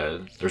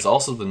trailhead, there's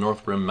also the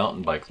North Rim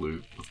mountain bike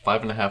loop with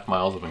 5.5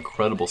 miles of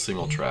incredible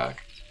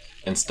single-track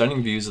and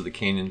stunning views of the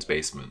canyon's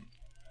basement.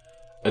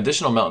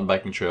 Additional mountain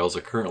biking trails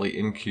are currently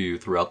in queue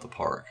throughout the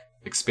park,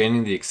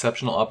 expanding the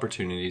exceptional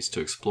opportunities to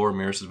explore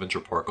Mirus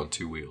Adventure Park on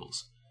 2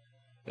 wheels.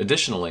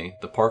 Additionally,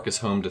 the park is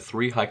home to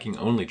 3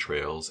 hiking-only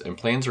trails, and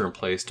plans are in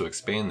place to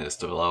expand this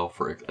to allow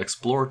for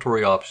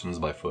exploratory options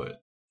by foot.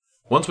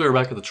 Once we were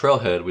back at the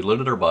trailhead, we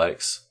loaded our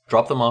bikes,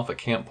 dropped them off at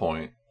Camp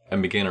Point,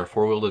 and began our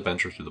 4-wheeled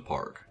adventure through the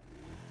park.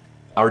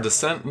 Our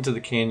descent into the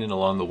canyon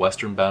along the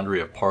western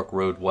boundary of Park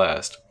Road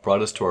West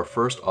brought us to our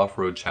first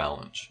off-road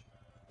challenge,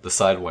 the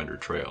Sidewinder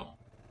Trail.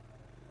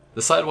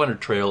 The Sidewinder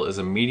Trail is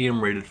a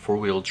medium-rated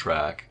 4-wheeled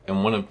track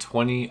and one of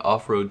 20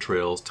 off-road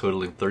trails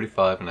totaling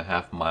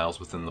 35.5 miles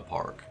within the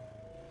park.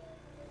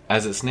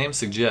 As its name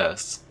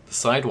suggests, the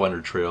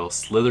Sidewinder Trail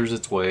slithers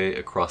its way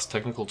across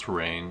technical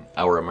terrain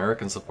our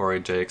American Safari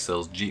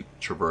JXL's Jeep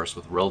traversed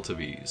with relative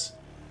ease.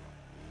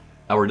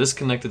 Our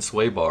disconnected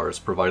sway bars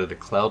provided a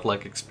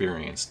cloud-like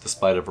experience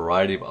despite a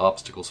variety of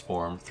obstacles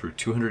formed through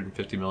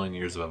 250 million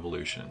years of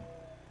evolution,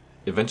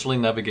 eventually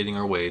navigating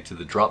our way to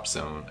the drop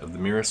zone of the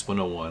Mirus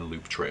 101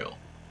 Loop Trail.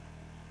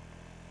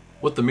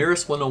 What the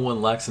Mirus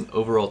 101 lacks in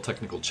overall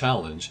technical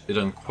challenge, it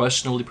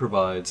unquestionably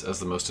provides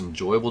as the most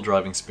enjoyable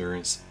driving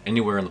experience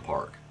anywhere in the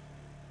park.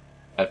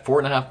 At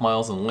 4.5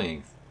 miles in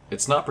length,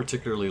 it's not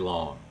particularly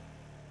long.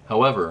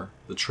 However,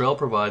 the trail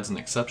provides an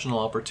exceptional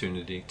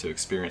opportunity to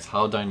experience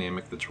how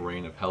dynamic the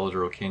terrain of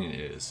Halladuro Canyon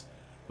is,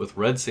 with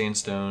red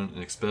sandstone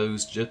and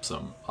exposed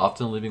gypsum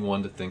often leaving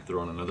one to think they're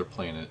on another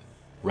planet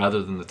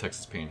rather than the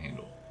Texas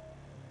Panhandle.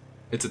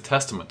 It's a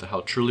testament to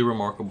how truly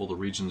remarkable the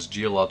region's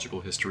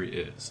geological history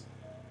is,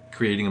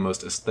 creating a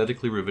most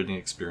aesthetically riveting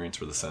experience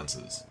for the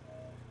senses.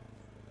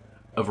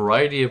 A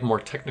variety of more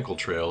technical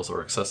trails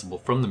are accessible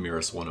from the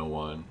Mirus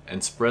 101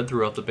 and spread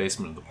throughout the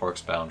basement of the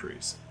park's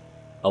boundaries,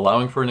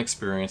 allowing for an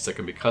experience that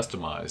can be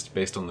customized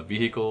based on the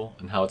vehicle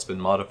and how it's been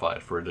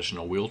modified for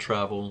additional wheel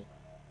travel,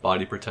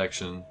 body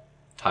protection,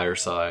 tire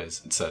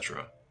size,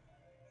 etc.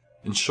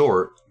 In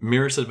short,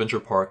 Mirus Adventure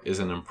Park is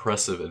an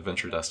impressive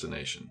adventure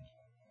destination.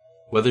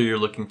 Whether you're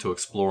looking to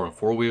explore on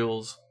 4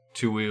 wheels,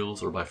 2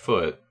 wheels, or by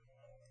foot,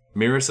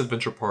 Mirus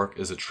Adventure Park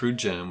is a true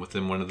gem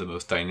within one of the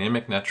most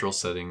dynamic natural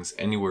settings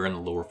anywhere in the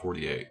lower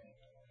 48.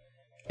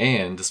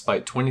 And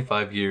despite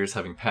 25 years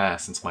having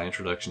passed since my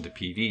introduction to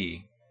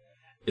PD,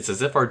 it's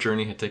as if our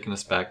journey had taken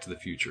us back to the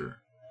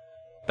future,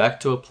 back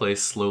to a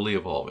place slowly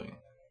evolving,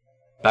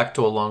 back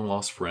to a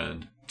long-lost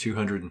friend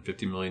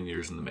 250 million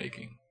years in the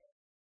making.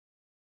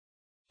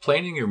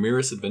 Planning your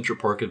Mirus Adventure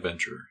Park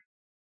adventure.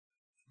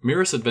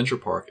 Mirus Adventure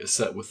Park is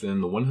set within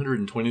the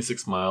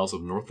 126 miles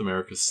of North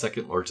America's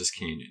second largest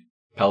canyon,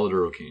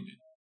 Halladuro Canyon.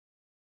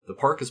 The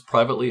park is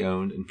privately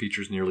owned and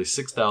features nearly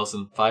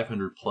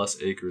 6,500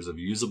 plus acres of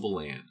usable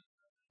land,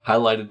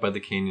 highlighted by the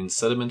canyon's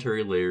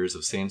sedimentary layers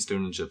of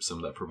sandstone and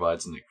gypsum that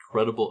provides an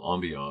incredible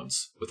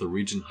ambiance, with a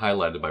region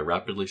highlighted by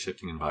rapidly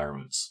shifting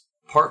environments.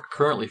 The park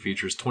currently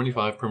features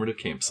 25 primitive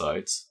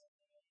campsites,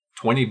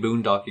 20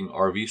 boondocking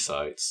RV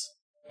sites,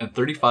 and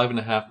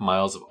 35.5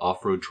 miles of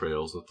off-road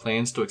trails with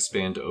plans to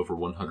expand to over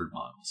 100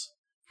 miles,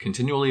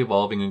 continually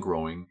evolving and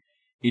growing,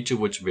 each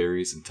of which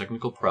varies in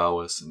technical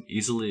prowess and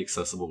easily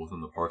accessible within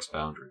the park's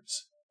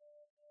boundaries.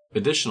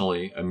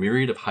 Additionally, a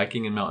myriad of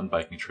hiking and mountain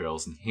biking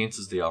trails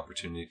enhances the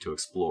opportunity to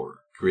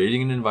explore,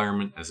 creating an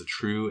environment as a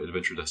true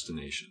adventure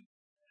destination.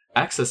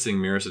 Accessing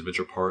Mirrors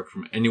Adventure Park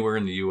from anywhere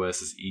in the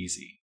U.S. is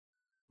easy.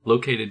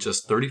 Located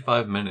just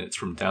 35 minutes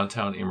from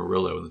downtown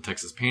Amarillo in the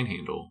Texas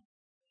Panhandle,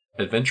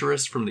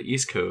 adventurists from the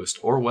East Coast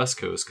or West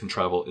Coast can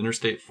travel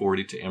Interstate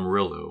 40 to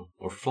Amarillo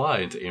or fly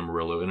into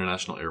Amarillo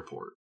International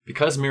Airport.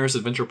 Because Mirrors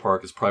Adventure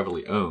Park is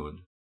privately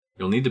owned,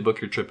 you'll need to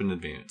book your trip in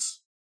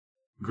advance.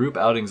 Group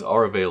outings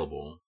are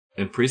available,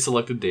 and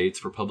pre-selected dates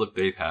for public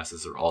day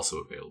passes are also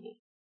available.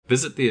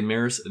 Visit the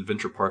Mirrors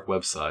Adventure Park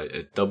website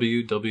at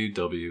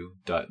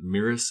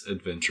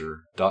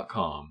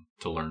www.mirrosadventure.com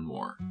to learn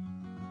more.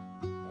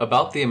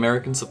 About the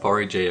American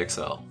Safari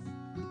JXL.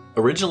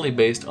 Originally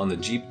based on the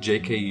Jeep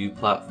JKU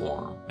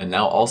platform, and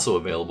now also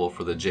available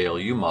for the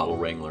JLU model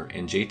Wrangler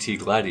and JT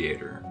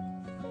Gladiator,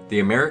 the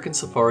American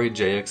Safari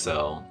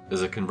JXL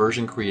is a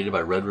conversion created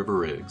by Red River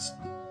Rigs,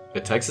 a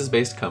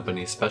Texas-based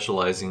company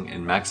specializing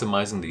in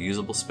maximizing the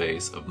usable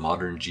space of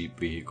modern Jeep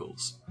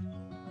vehicles.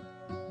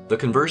 The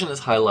conversion is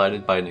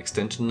highlighted by an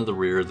extension of the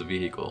rear of the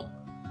vehicle,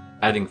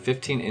 adding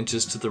 15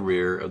 inches to the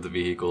rear of the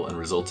vehicle and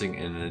resulting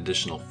in an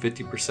additional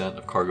 50%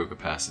 of cargo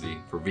capacity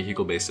for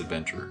vehicle-based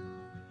adventure.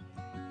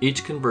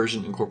 Each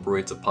conversion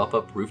incorporates a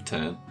pop-up roof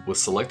tent with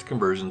select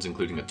conversions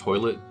including a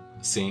toilet,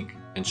 sink,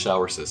 and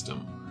shower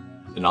system,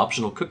 an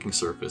optional cooking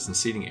surface and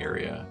seating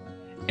area,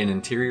 and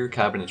interior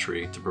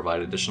cabinetry to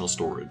provide additional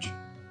storage.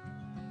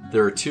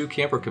 There are 2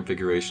 camper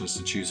configurations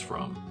to choose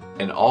from,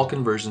 and all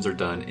conversions are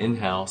done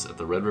in-house at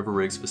the Red River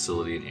Rigs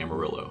facility in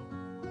Amarillo.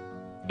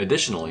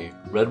 Additionally,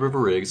 Red River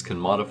Rigs can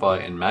modify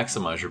and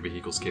maximize your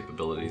vehicle's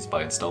capabilities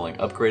by installing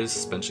upgraded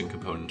suspension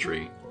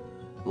componentry,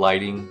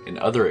 lighting, and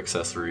other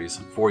accessories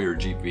for your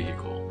Jeep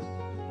vehicle.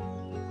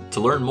 To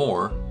learn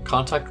more,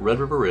 contact Red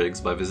River Rigs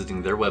by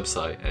visiting their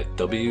website at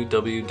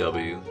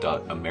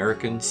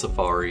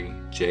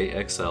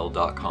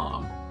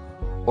www.americansafarijxl.com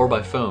or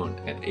by phone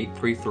at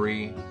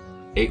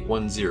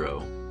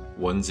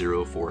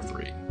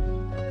 833-810-1043.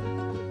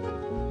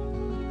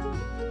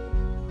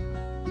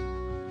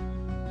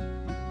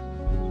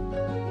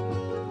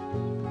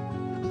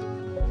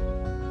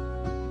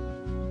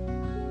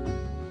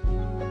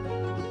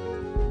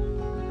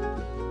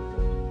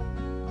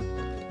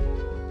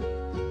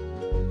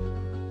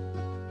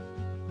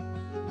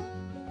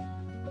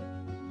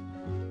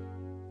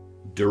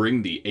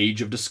 During the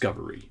Age of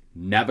Discovery,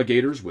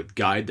 navigators would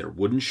guide their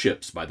wooden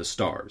ships by the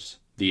stars.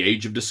 The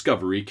Age of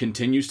Discovery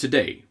continues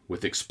today,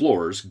 with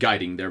explorers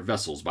guiding their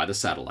vessels by the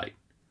satellite.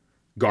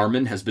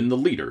 Garmin has been the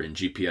leader in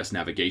GPS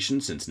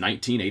navigation since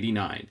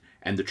 1989,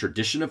 and the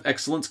tradition of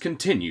excellence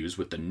continues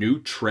with the new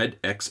Tread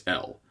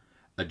XL,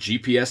 a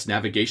GPS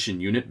navigation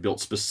unit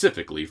built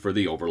specifically for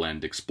the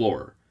overland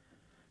explorer.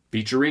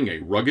 Featuring a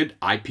rugged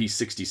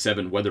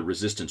IP67 weather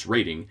resistance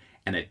rating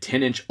and a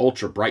 10-inch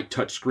ultra-bright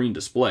touchscreen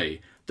display,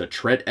 the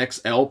Tread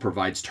XL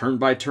provides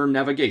turn-by-turn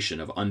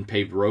navigation of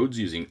unpaved roads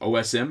using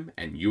OSM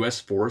and U.S.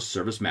 Forest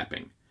Service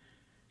mapping.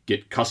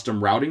 Get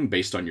custom routing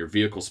based on your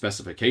vehicle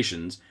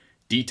specifications,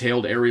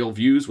 detailed aerial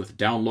views with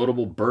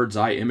downloadable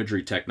bird's-eye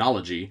imagery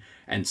technology,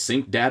 and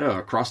sync data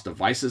across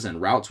devices and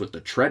routes with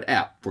the Tread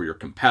app for your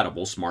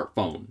compatible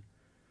smartphone.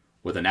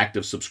 With an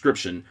active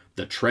subscription,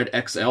 the Tread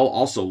XL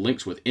also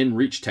links with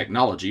inReach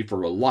technology for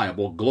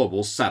reliable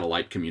global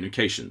satellite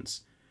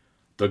communications.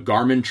 The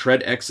Garmin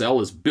Tread XL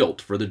is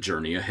built for the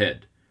journey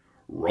ahead.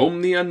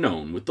 Roam the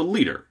unknown with the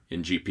leader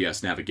in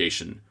GPS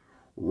navigation.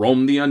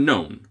 Roam the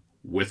unknown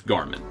with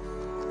Garmin.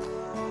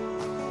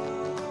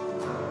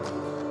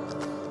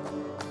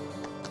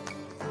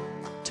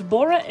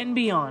 Tabora and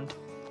Beyond,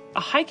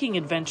 a hiking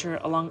adventure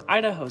along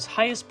Idaho's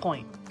highest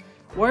point.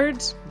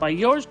 Words by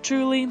yours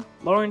truly,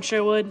 Lauren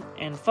Sherwood,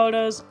 and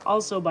photos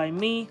also by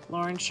me,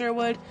 Lauren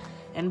Sherwood,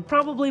 and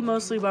probably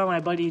mostly by my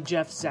buddy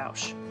Jeff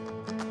Zausch.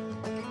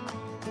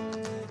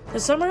 The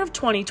summer of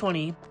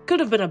 2020 could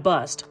have been a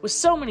bust, with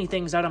so many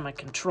things out of my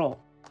control.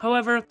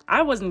 However,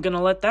 I wasn't going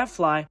to let that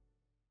fly.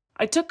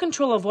 I took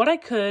control of what I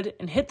could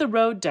and hit the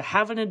road to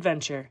have an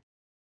adventure.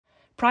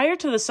 Prior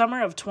to the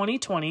summer of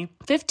 2020,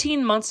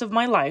 15 months of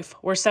my life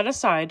were set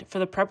aside for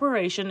the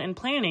preparation and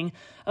planning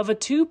of a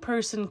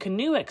 2-person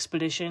canoe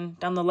expedition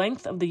down the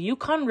length of the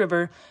Yukon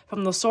River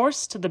from the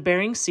source to the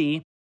Bering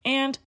Sea,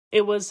 and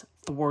it was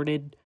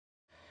thwarted.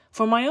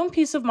 For my own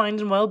peace of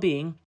mind and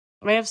well-being,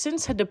 I have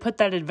since had to put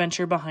that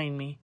adventure behind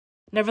me.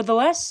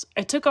 Nevertheless,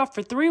 I took off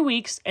for 3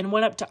 weeks and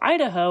went up to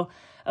Idaho,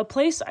 a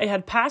place I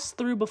had passed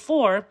through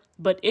before,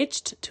 but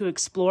itched to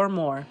explore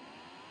more.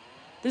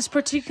 This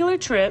particular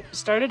trip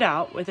started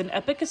out with an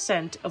epic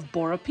ascent of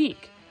Bora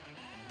Peak.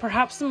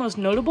 Perhaps the most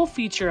notable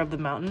feature of the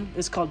mountain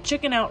is called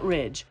Chicken Out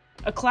Ridge,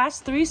 a Class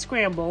 3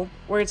 scramble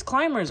where its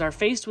climbers are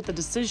faced with the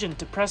decision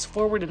to press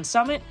forward and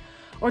summit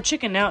or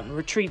chicken out and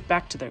retreat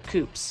back to their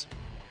coops.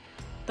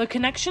 The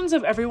connections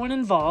of everyone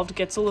involved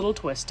gets a little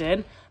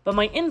twisted, but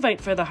my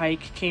invite for the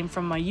hike came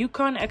from my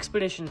Yukon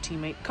expedition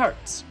teammate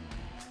Karts.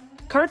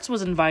 Karts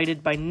was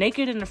invited by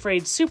Naked and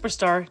Afraid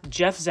superstar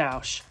Jeff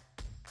Zausch.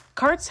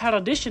 Karts had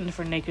auditioned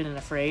for Naked and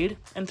Afraid,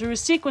 and through a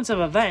sequence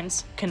of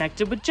events,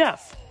 connected with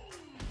Jeff.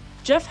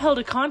 Jeff held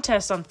a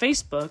contest on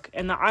Facebook,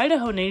 and the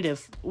Idaho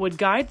native would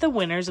guide the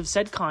winners of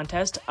said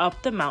contest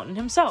up the mountain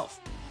himself.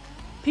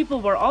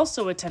 People were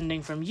also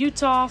attending from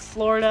Utah,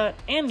 Florida,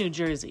 and New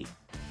Jersey.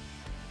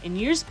 In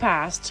years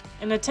past,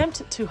 an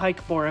attempt to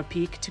hike Bora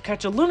Peak to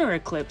catch a lunar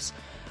eclipse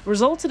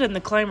resulted in the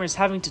climbers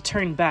having to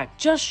turn back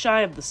just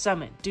shy of the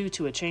summit due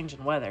to a change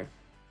in weather.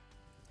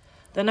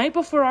 The night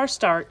before our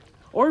start,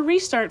 or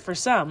restart for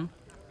some,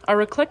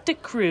 our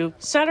eclectic crew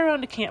sat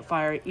around a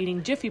campfire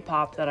eating Jiffy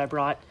Pop that I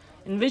brought,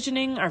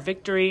 envisioning our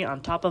victory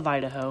on top of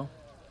Idaho.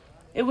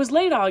 It was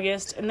late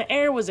August, and the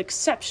air was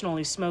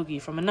exceptionally smoky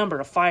from a number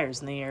of fires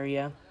in the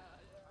area.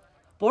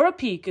 Bora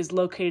Peak is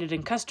located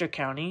in Custer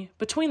County,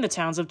 between the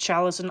towns of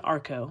Challis and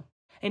Arco.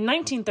 In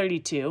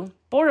 1932,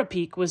 Bora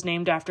Peak was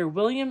named after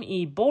William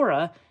E.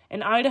 Bora,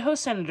 an Idaho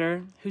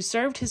senator who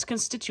served his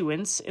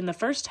constituents in the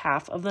first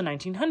half of the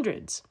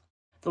 1900s.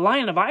 The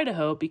Lion of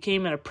Idaho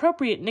became an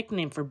appropriate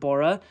nickname for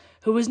Bora,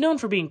 who was known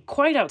for being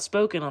quite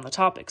outspoken on the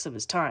topics of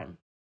his time.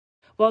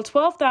 While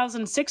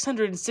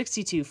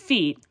 12,662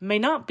 feet may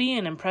not be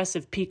an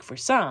impressive peak for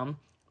some,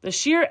 the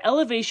sheer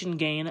elevation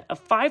gain of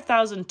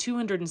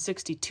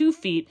 5,262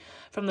 feet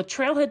from the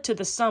trailhead to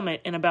the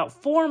summit in about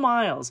 4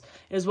 miles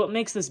is what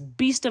makes this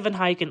beast of an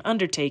hike an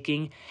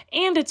undertaking,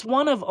 and it's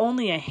one of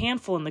only a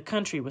handful in the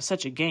country with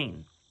such a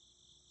gain.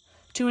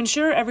 To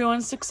ensure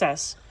everyone's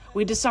success,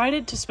 we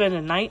decided to spend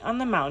a night on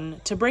the mountain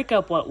to break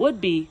up what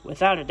would be,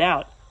 without a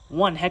doubt,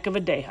 one heck of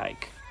a day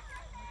hike.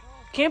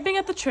 Camping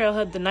at the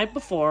trailhead the night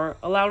before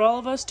allowed all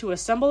of us to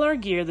assemble our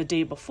gear the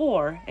day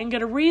before and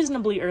get a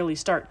reasonably early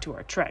start to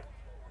our trek.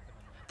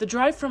 The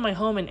drive from my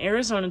home in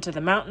Arizona to the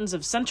mountains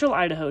of central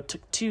Idaho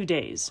took 2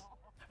 days.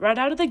 Right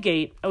out of the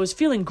gate, I was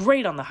feeling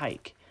great on the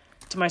hike.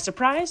 To my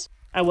surprise,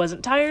 I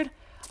wasn't tired,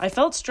 I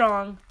felt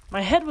strong,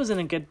 my head was in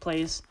a good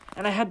place,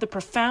 and I had the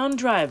profound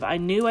drive I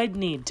knew I'd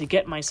need to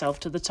get myself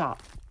to the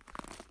top.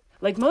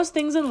 Like most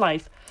things in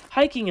life,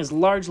 hiking is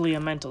largely a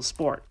mental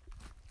sport.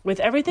 With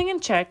everything in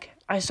check,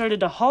 I started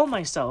to haul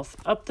myself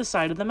up the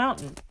side of the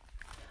mountain.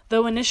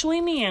 Though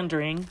initially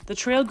meandering, the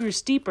trail grew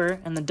steeper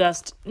and the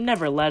dust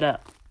never let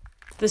up.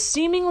 The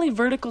seemingly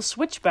vertical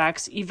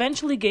switchbacks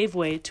eventually gave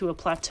way to a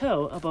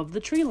plateau above the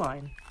tree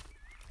line.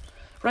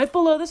 Right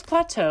below this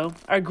plateau,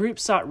 our group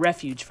sought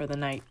refuge for the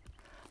night.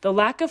 The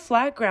lack of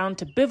flat ground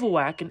to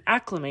bivouac and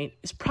acclimate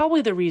is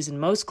probably the reason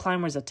most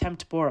climbers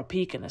attempt Bora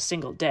Peak in a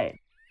single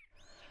day.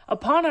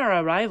 Upon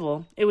our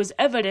arrival, it was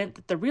evident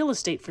that the real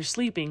estate for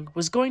sleeping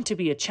was going to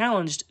be a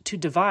challenge to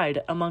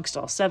divide amongst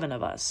all 7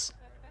 of us.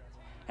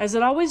 As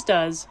it always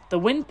does, the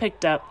wind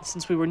picked up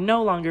since we were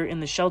no longer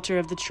in the shelter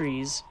of the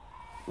trees.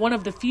 One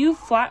of the few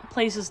flat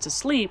places to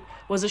sleep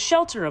was a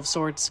shelter of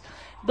sorts,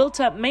 built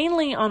up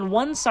mainly on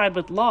one side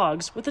with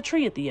logs with a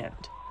tree at the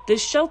end.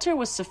 This shelter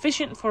was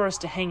sufficient for us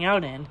to hang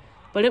out in,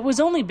 but it was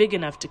only big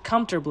enough to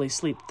comfortably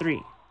sleep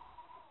 3.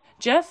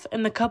 Jeff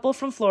and the couple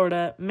from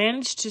Florida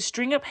managed to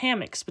string up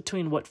hammocks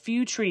between what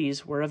few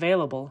trees were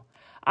available.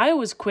 I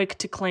was quick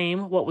to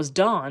claim what was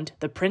donned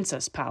the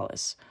Princess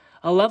Palace,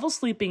 a level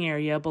sleeping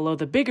area below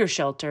the bigger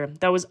shelter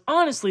that was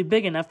honestly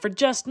big enough for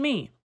just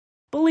me.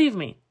 Believe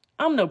me,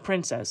 I'm no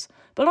princess,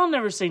 but I'll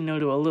never say no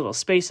to a little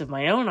space of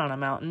my own on a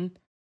mountain.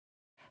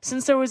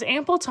 Since there was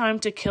ample time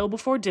to kill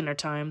before dinner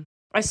time,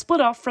 I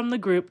split off from the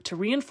group to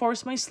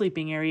reinforce my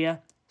sleeping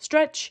area,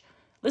 stretch,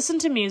 listen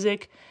to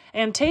music,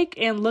 and take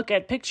and look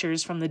at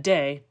pictures from the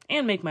day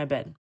and make my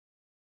bed.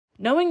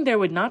 Knowing there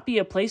would not be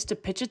a place to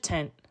pitch a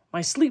tent,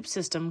 my sleep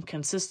system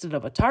consisted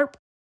of a tarp,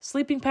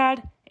 sleeping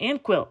pad,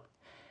 and quilt.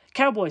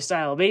 Cowboy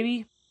style,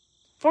 baby.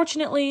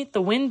 Fortunately,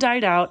 the wind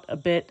died out a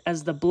bit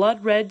as the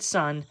blood-red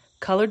sun,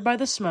 colored by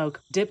the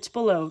smoke, dipped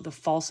below the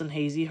false and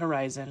hazy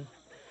horizon.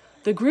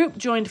 The group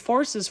joined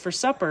forces for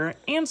supper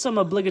and some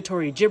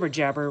obligatory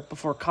jibber-jabber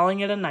before calling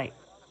it a night.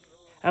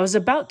 I was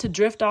about to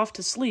drift off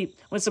to sleep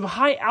when some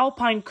high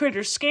alpine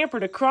critter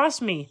scampered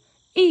across me.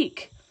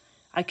 Eek!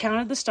 I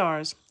counted the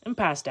stars and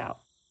passed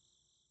out.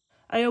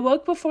 I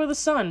awoke before the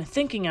sun,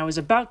 thinking I was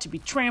about to be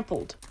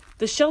trampled.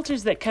 The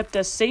shelters that kept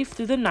us safe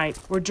through the night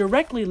were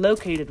directly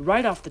located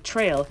right off the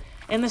trail,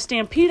 and the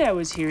stampede I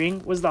was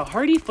hearing was the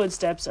hearty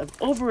footsteps of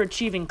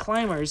overachieving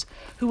climbers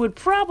who would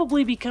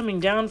probably be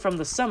coming down from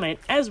the summit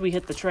as we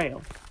hit the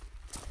trail.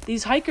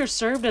 These hikers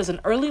served as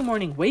an early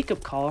morning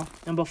wake-up call,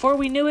 and before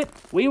we knew it,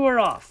 we were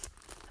off.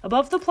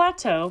 Above the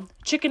plateau,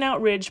 Chicken Out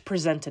Ridge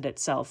presented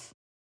itself.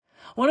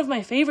 One of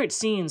my favorite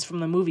scenes from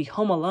the movie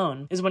Home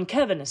Alone is when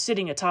Kevin is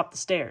sitting atop the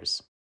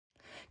stairs.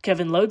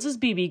 Kevin loads his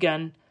BB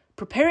gun,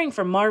 preparing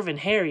for Marv and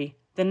Harry,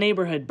 the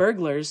neighborhood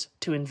burglars,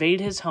 to invade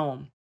his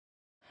home.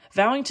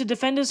 Vowing to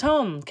defend his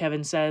home,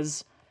 Kevin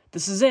says,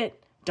 "This is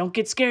it. Don't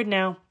get scared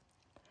now."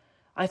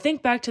 I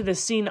think back to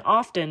this scene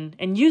often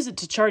and use it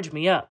to charge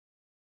me up.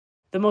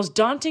 The most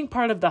daunting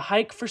part of the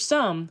hike for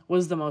some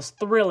was the most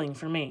thrilling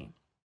for me.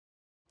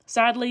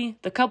 Sadly,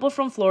 the couple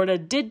from Florida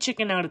did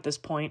chicken out at this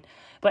point,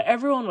 but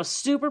everyone was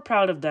super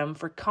proud of them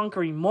for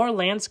conquering more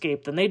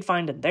landscape than they'd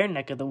find in their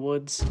neck of the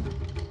woods.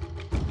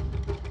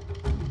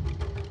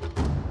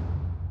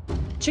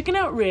 Chicken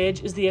Out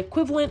Ridge is the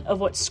equivalent of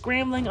what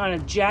scrambling on a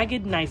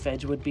jagged knife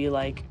edge would be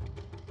like.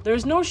 There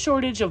is no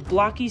shortage of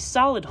blocky,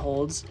 solid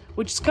holds,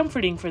 which is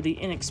comforting for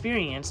the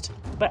inexperienced,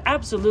 but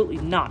absolutely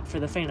not for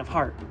the faint of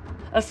heart.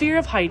 A fear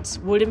of heights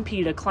would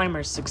impede a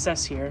climber's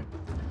success here.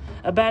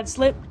 A bad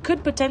slip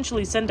could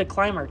potentially send a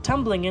climber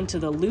tumbling into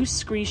the loose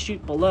scree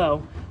chute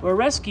below, where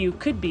rescue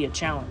could be a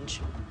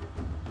challenge.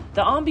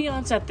 The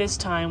ambiance at this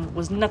time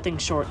was nothing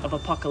short of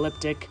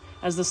apocalyptic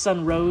as the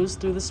sun rose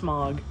through the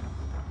smog.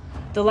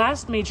 The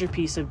last major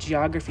piece of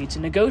geography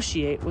to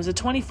negotiate was a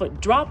 20-foot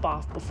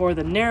drop-off before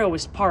the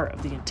narrowest part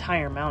of the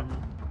entire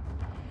mountain.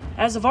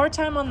 As of our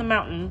time on the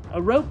mountain,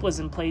 a rope was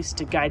in place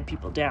to guide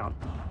people down.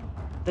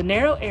 The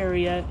narrow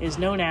area is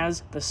known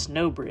as the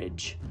Snow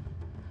Bridge.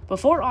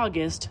 Before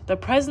August, the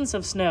presence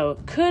of snow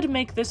could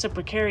make this a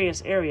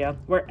precarious area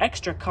where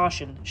extra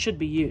caution should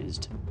be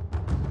used.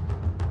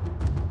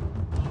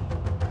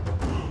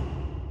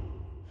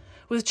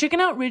 With Chicken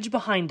Out Ridge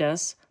behind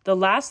us, the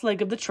last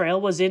leg of the trail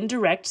was in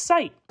direct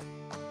sight.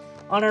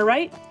 On our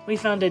right, we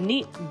found a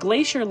neat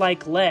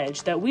glacier-like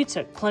ledge that we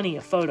took plenty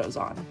of photos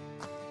on.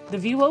 The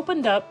view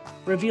opened up,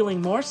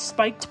 revealing more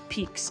spiked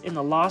peaks in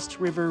the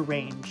Lost River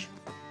Range.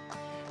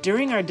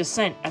 During our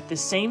descent at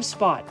this same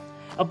spot,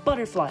 a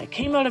butterfly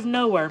came out of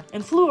nowhere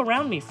and flew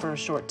around me for a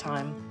short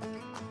time.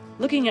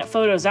 Looking at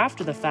photos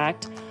after the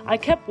fact, I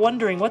kept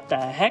wondering what the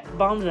heck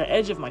bombed the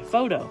edge of my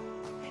photo.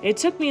 It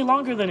took me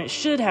longer than it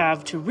should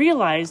have to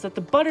realize that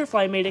the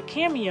butterfly made a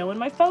cameo in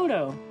my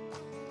photo.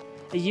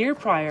 A year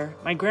prior,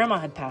 my grandma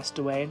had passed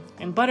away,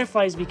 and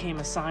butterflies became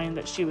a sign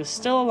that she was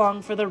still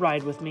along for the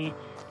ride with me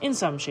in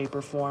some shape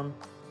or form.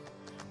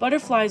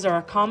 Butterflies are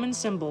a common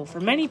symbol for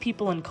many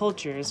people and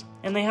cultures,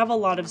 and they have a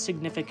lot of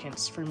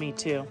significance for me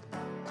too.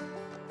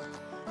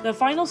 The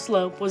final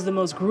slope was the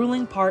most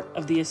grueling part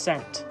of the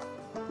ascent.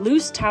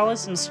 Loose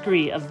talus and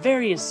scree of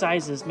various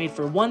sizes made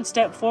for 1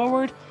 step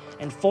forward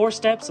and 4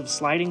 steps of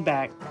sliding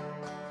back.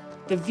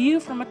 The view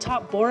from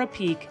atop Bora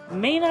Peak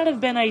may not have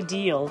been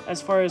ideal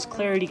as far as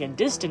clarity and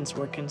distance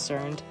were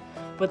concerned,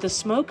 but the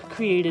smoke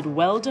created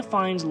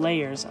well-defined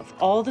layers of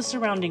all the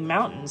surrounding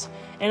mountains,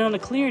 and on a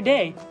clear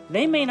day,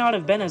 they may not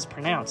have been as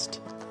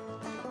pronounced.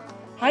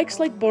 Hikes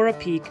like Bora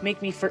Peak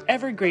make me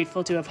forever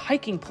grateful to have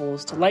hiking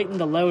poles to lighten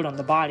the load on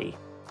the body.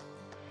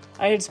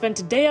 I had spent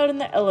a day out in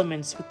the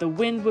elements with the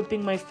wind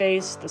whipping my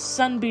face, the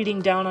sun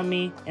beating down on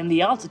me, and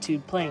the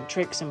altitude playing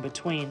tricks in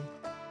between.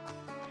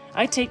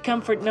 I take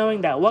comfort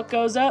knowing that what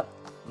goes up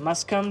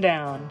must come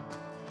down.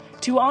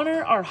 To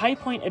honor our High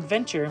Point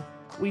adventure,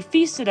 we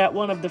feasted at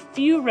one of the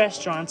few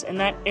restaurants in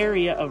that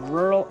area of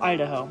rural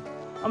Idaho.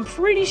 I'm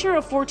pretty sure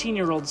a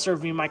 14-year-old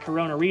served me my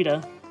Corona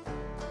Rita.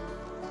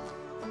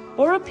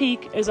 Bora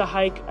Peak is a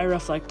hike I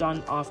reflect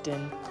on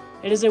often.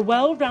 It is a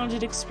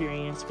well-rounded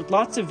experience with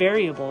lots of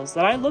variables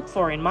that I look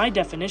for in my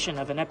definition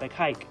of an epic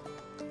hike.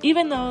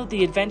 Even though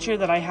the adventure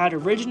that I had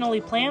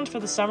originally planned for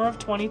the summer of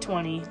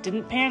 2020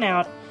 didn't pan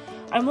out,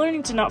 I'm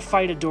learning to not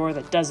fight a door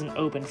that doesn't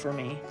open for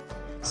me.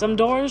 Some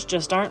doors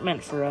just aren't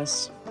meant for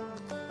us.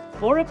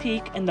 Bora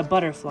Peak and the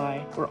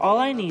butterfly were all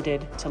I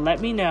needed to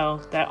let me know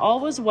that all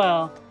was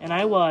well and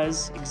I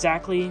was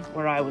exactly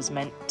where I was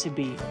meant to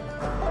be.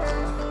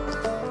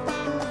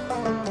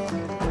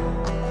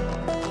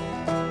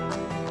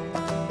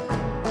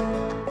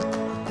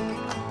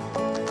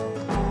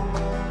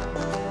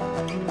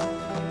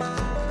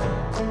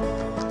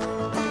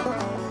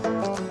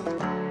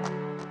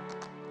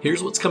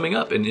 Here's what's coming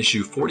up in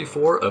issue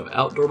 44 of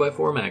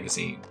Outdoor.4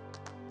 magazine.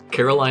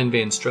 Caroline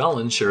Van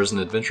Stralen shares an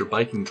adventure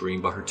biking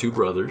dream by her 2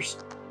 brothers.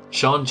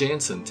 Sean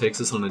Jansen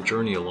takes us on a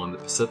journey along the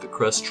Pacific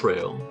Crest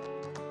Trail.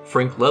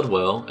 Frank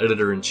Ledwell,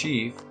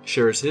 editor-in-chief,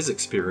 shares his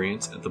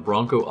experience at the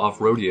Bronco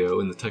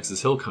Off-Rodeo in the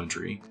Texas Hill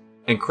Country.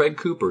 And Craig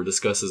Cooper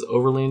discusses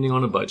overlanding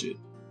on a budget.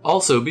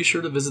 Also, be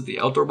sure to visit the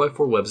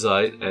Outdoor.4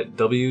 website at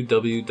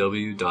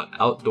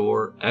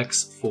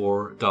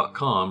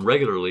www.OutdoorX4.com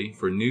regularly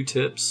for new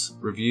tips,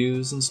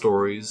 reviews, and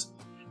stories,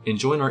 and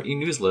join our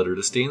e-newsletter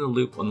to stay in the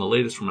loop on the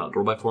latest from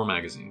Outdoor.4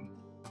 magazine.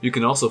 You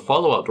can also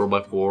follow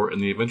Outdoor.4 and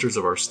the adventures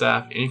of our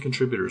staff and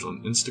contributors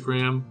on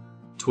Instagram,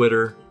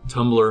 Twitter,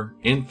 Tumblr,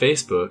 and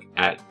Facebook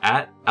at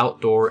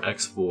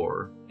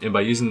OutdoorX4, and by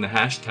using the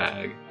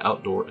hashtag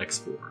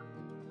OutdoorX4.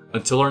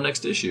 Until our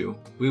next issue,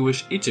 we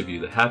wish each of you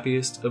the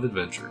happiest of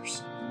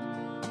adventures.